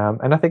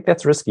 And I think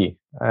that's risky.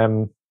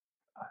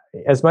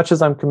 As much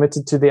as I'm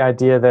committed to the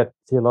idea that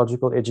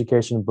theological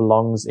education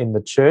belongs in the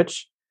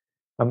church,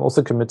 I'm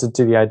also committed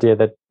to the idea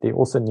that there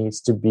also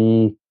needs to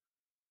be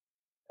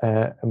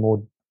a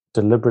more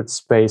deliberate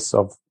space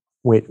of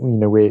where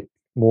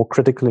more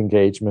critical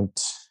engagement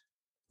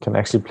can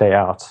actually play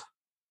out.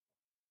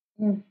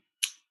 Mm.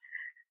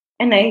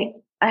 And I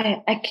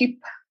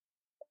keep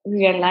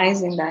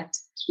realizing that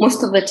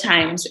most of the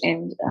times,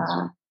 and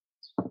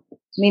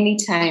many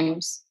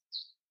times,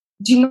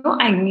 do you know,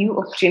 I knew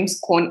of James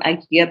Cone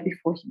a year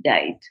before he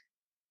died.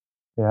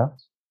 Yeah.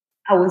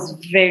 I was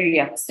very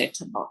upset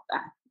about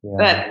that. Yeah.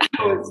 But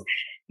I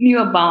knew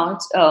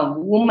about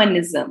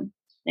womanism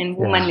and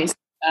womanist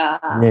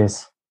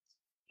yes.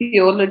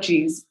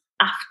 theologies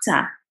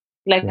after,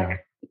 2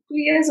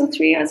 years or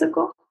 3 years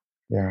ago.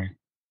 Yeah.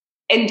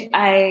 And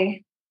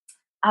I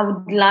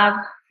would love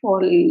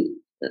for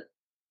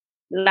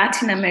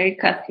Latin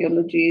America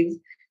theologies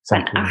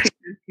and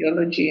African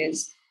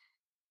theologies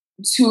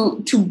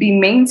to be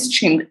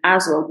mainstreamed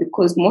as well,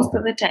 because most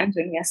of the times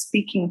when we are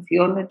speaking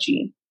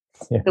theology,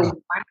 the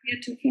one we are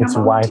talking it's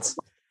about white is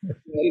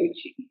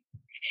theology.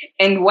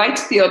 And white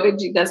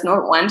theology does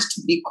not want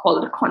to be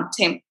called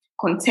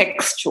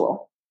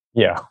contextual.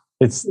 Yeah,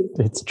 it's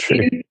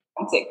true.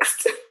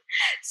 Context.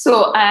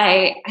 So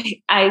I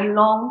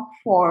long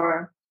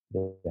for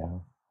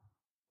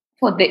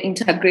the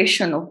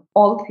integration of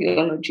all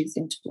theologies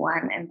into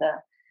one, and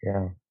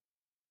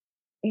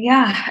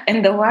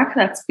and the work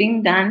that's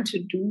being done to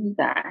do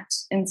that.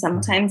 And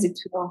sometimes it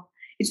will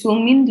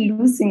mean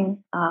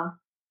losing, and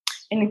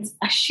it's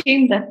a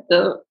shame that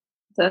the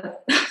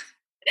that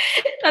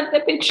the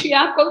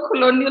patriarchal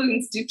colonial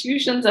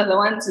institutions are the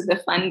ones with the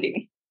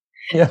funding.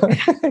 Yeah,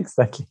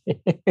 exactly.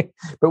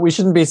 But we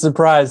shouldn't be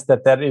surprised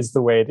that is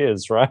the way it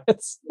is, right?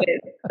 Yes,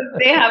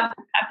 they have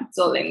the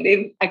capital and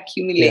they've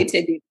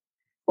accumulated it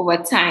over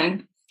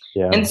time.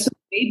 Yeah. And so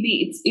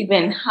maybe it's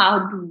even,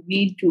 how do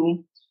we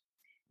do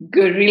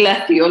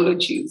guerrilla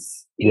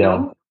theologies, you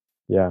know?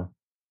 Yeah.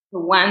 The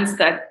ones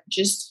that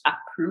just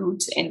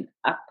uproot and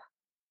up.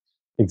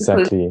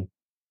 Exactly.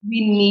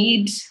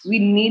 Because we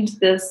need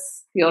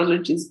this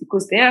theologies,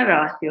 because they are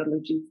our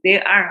theologies.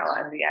 They are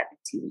our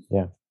realities.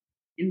 Yeah.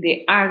 And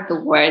they are the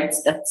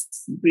words that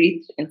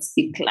breathe and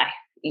speak life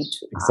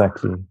into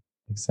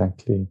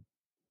Exactly.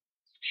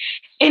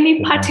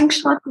 Any parting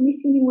shot,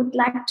 anything you would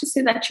like to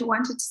say that you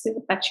wanted to say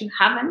but you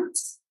haven't?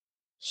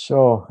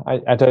 Sure.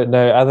 I don't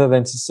know, other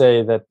than to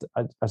say that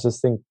I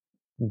just think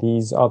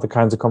these are the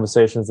kinds of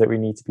conversations that we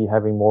need to be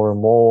having more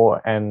and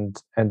more, and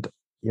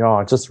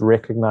just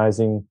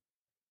recognizing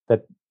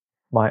that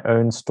my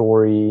own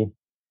story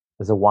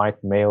as a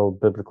white male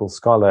biblical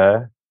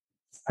scholar,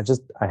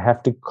 I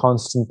have to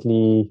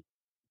constantly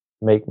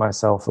make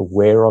myself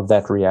aware of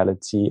that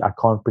reality. I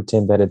can't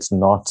pretend that it's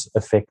not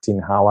affecting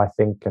how I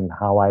think and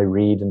how I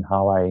read and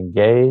how I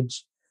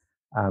engage.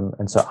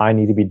 And so I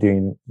need to be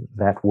doing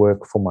that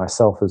work for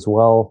myself as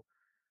well.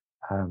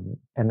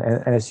 And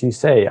as you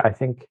say, I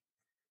think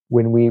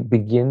when we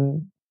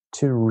begin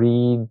to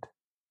read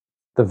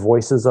the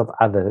voices of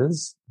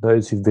others,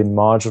 those who've been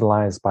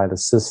marginalized by the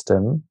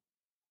system,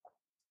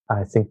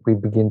 I think we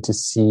begin to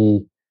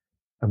see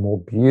a more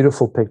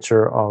beautiful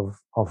picture of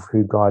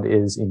who God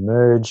is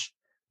emerge,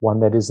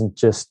 one that isn't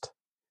just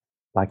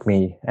like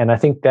me. And I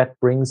think that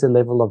brings a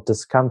level of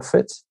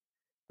discomfort,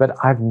 but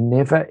I've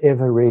never,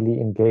 ever really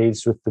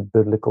engaged with the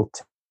biblical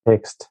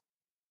text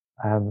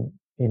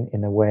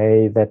in a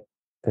way that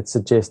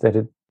suggests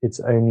that it's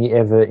only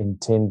ever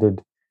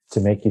intended to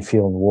make you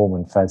feel warm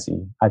and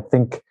fuzzy. I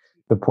think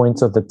the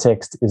point of the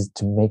text is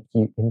to make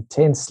you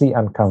intensely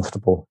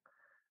uncomfortable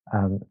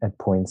at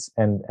points,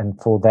 and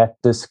for that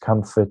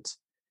discomfort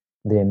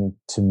then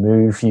to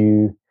move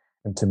you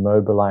and to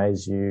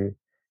mobilize you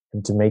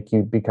and to make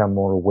you become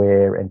more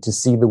aware and to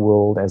see the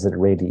world as it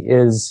really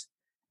is,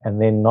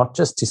 and then not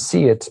just to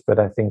see it, but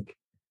I think,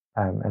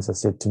 as I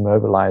said, to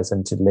mobilize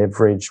and to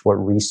leverage what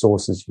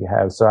resources you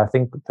have. So I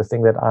think the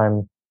thing that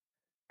I'm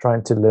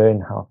trying to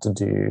learn how to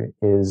do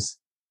is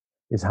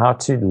how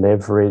to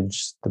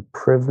leverage the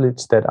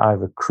privilege that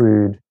I've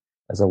accrued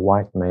as a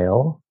white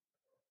male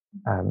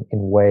in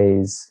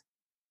ways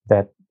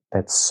that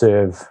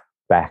serve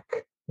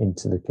back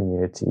into the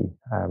community.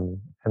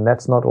 And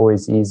that's not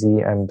always easy,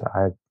 and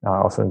I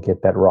often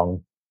get that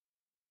wrong.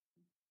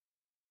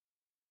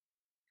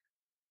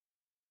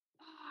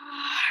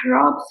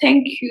 Rob,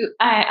 thank you.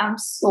 I am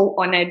so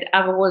honored.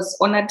 I was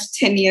honored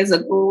 10 years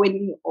ago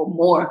or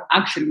more.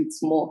 Actually,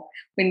 it's more,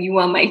 when you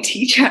were my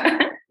teacher.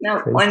 Now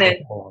I'm honored.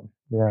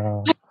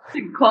 Yeah.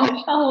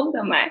 Gosh, how old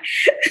am I?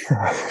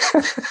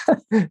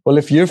 Well,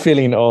 if you're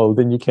feeling old,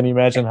 then you can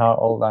imagine how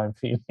old I'm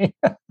feeling.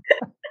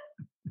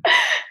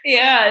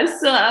 Yeah.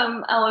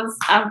 So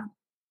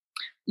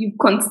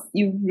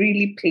you've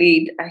really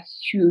played a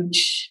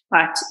huge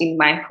part in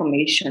my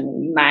formation,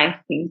 in my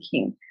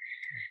thinking,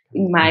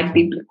 in my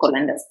biblical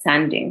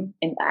understanding,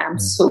 and I am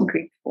so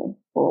grateful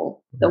for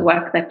the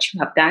work that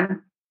you have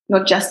done,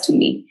 not just to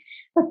me,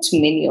 but to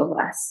many of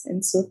us.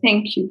 And so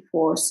thank you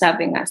for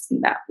serving us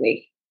in that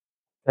way.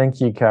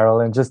 Thank you, Carol.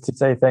 And just to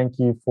say thank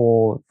you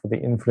for the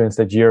influence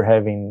that you're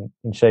having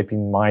in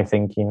shaping my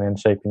thinking and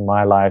shaping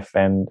my life.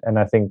 And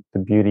I think the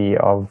beauty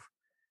of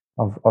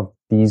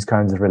these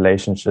kinds of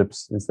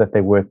relationships is that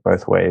they work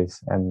both ways.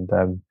 And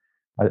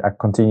I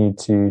continue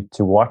to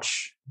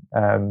watch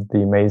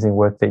the amazing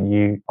work that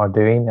you are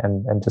doing,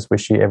 and just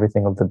wish you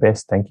everything of the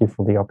best. Thank you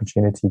for the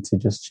opportunity to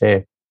just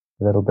share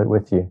a little bit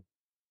with you.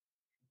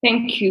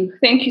 Thank you.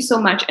 Thank you so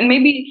much. And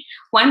maybe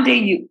one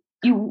day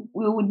we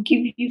would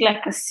give you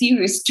like a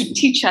series to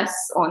teach us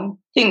on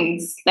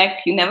things. Like,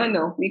 you never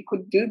know, we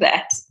could do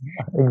that.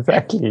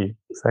 Exactly.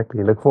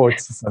 Look forward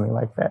to something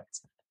like that.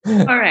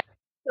 All right.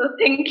 So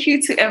thank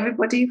you to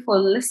everybody for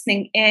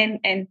listening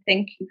in, and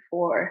thank you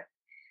for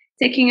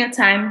taking your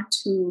time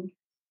to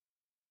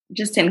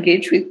just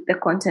engage with the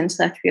content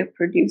that we are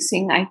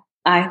producing.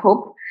 I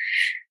hope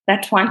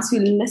that once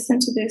you listen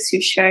to this,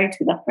 you share it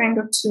with a friend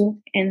or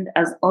two. And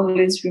as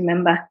always,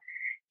 remember,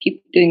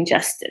 keep doing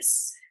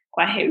justice.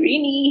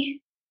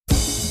 Kwaherini.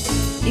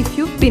 If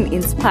you've been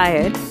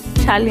inspired,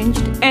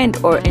 challenged, and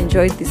or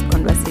enjoyed this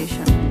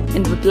conversation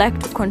and would like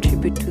to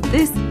contribute to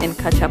this and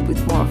catch up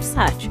with more of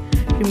such,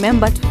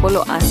 remember to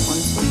follow us on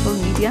social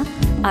media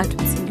at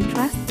Msingi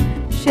Trust.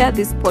 Share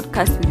this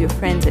podcast with your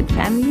friends and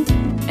family,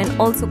 and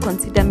also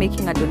consider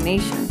making a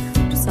donation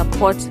to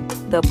support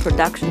the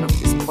production of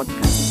this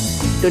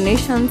podcast.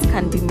 Donations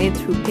can be made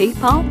through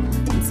PayPal,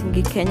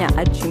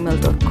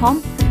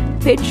 msingikenya@gmail.com,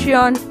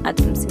 Patreon at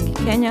Msingi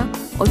Kenya,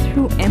 or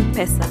through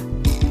M-Pesa,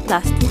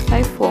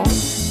 +254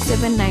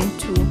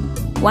 792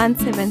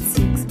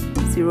 176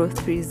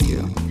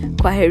 030.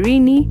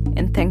 Kwaherini,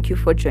 and thank you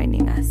for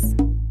joining us.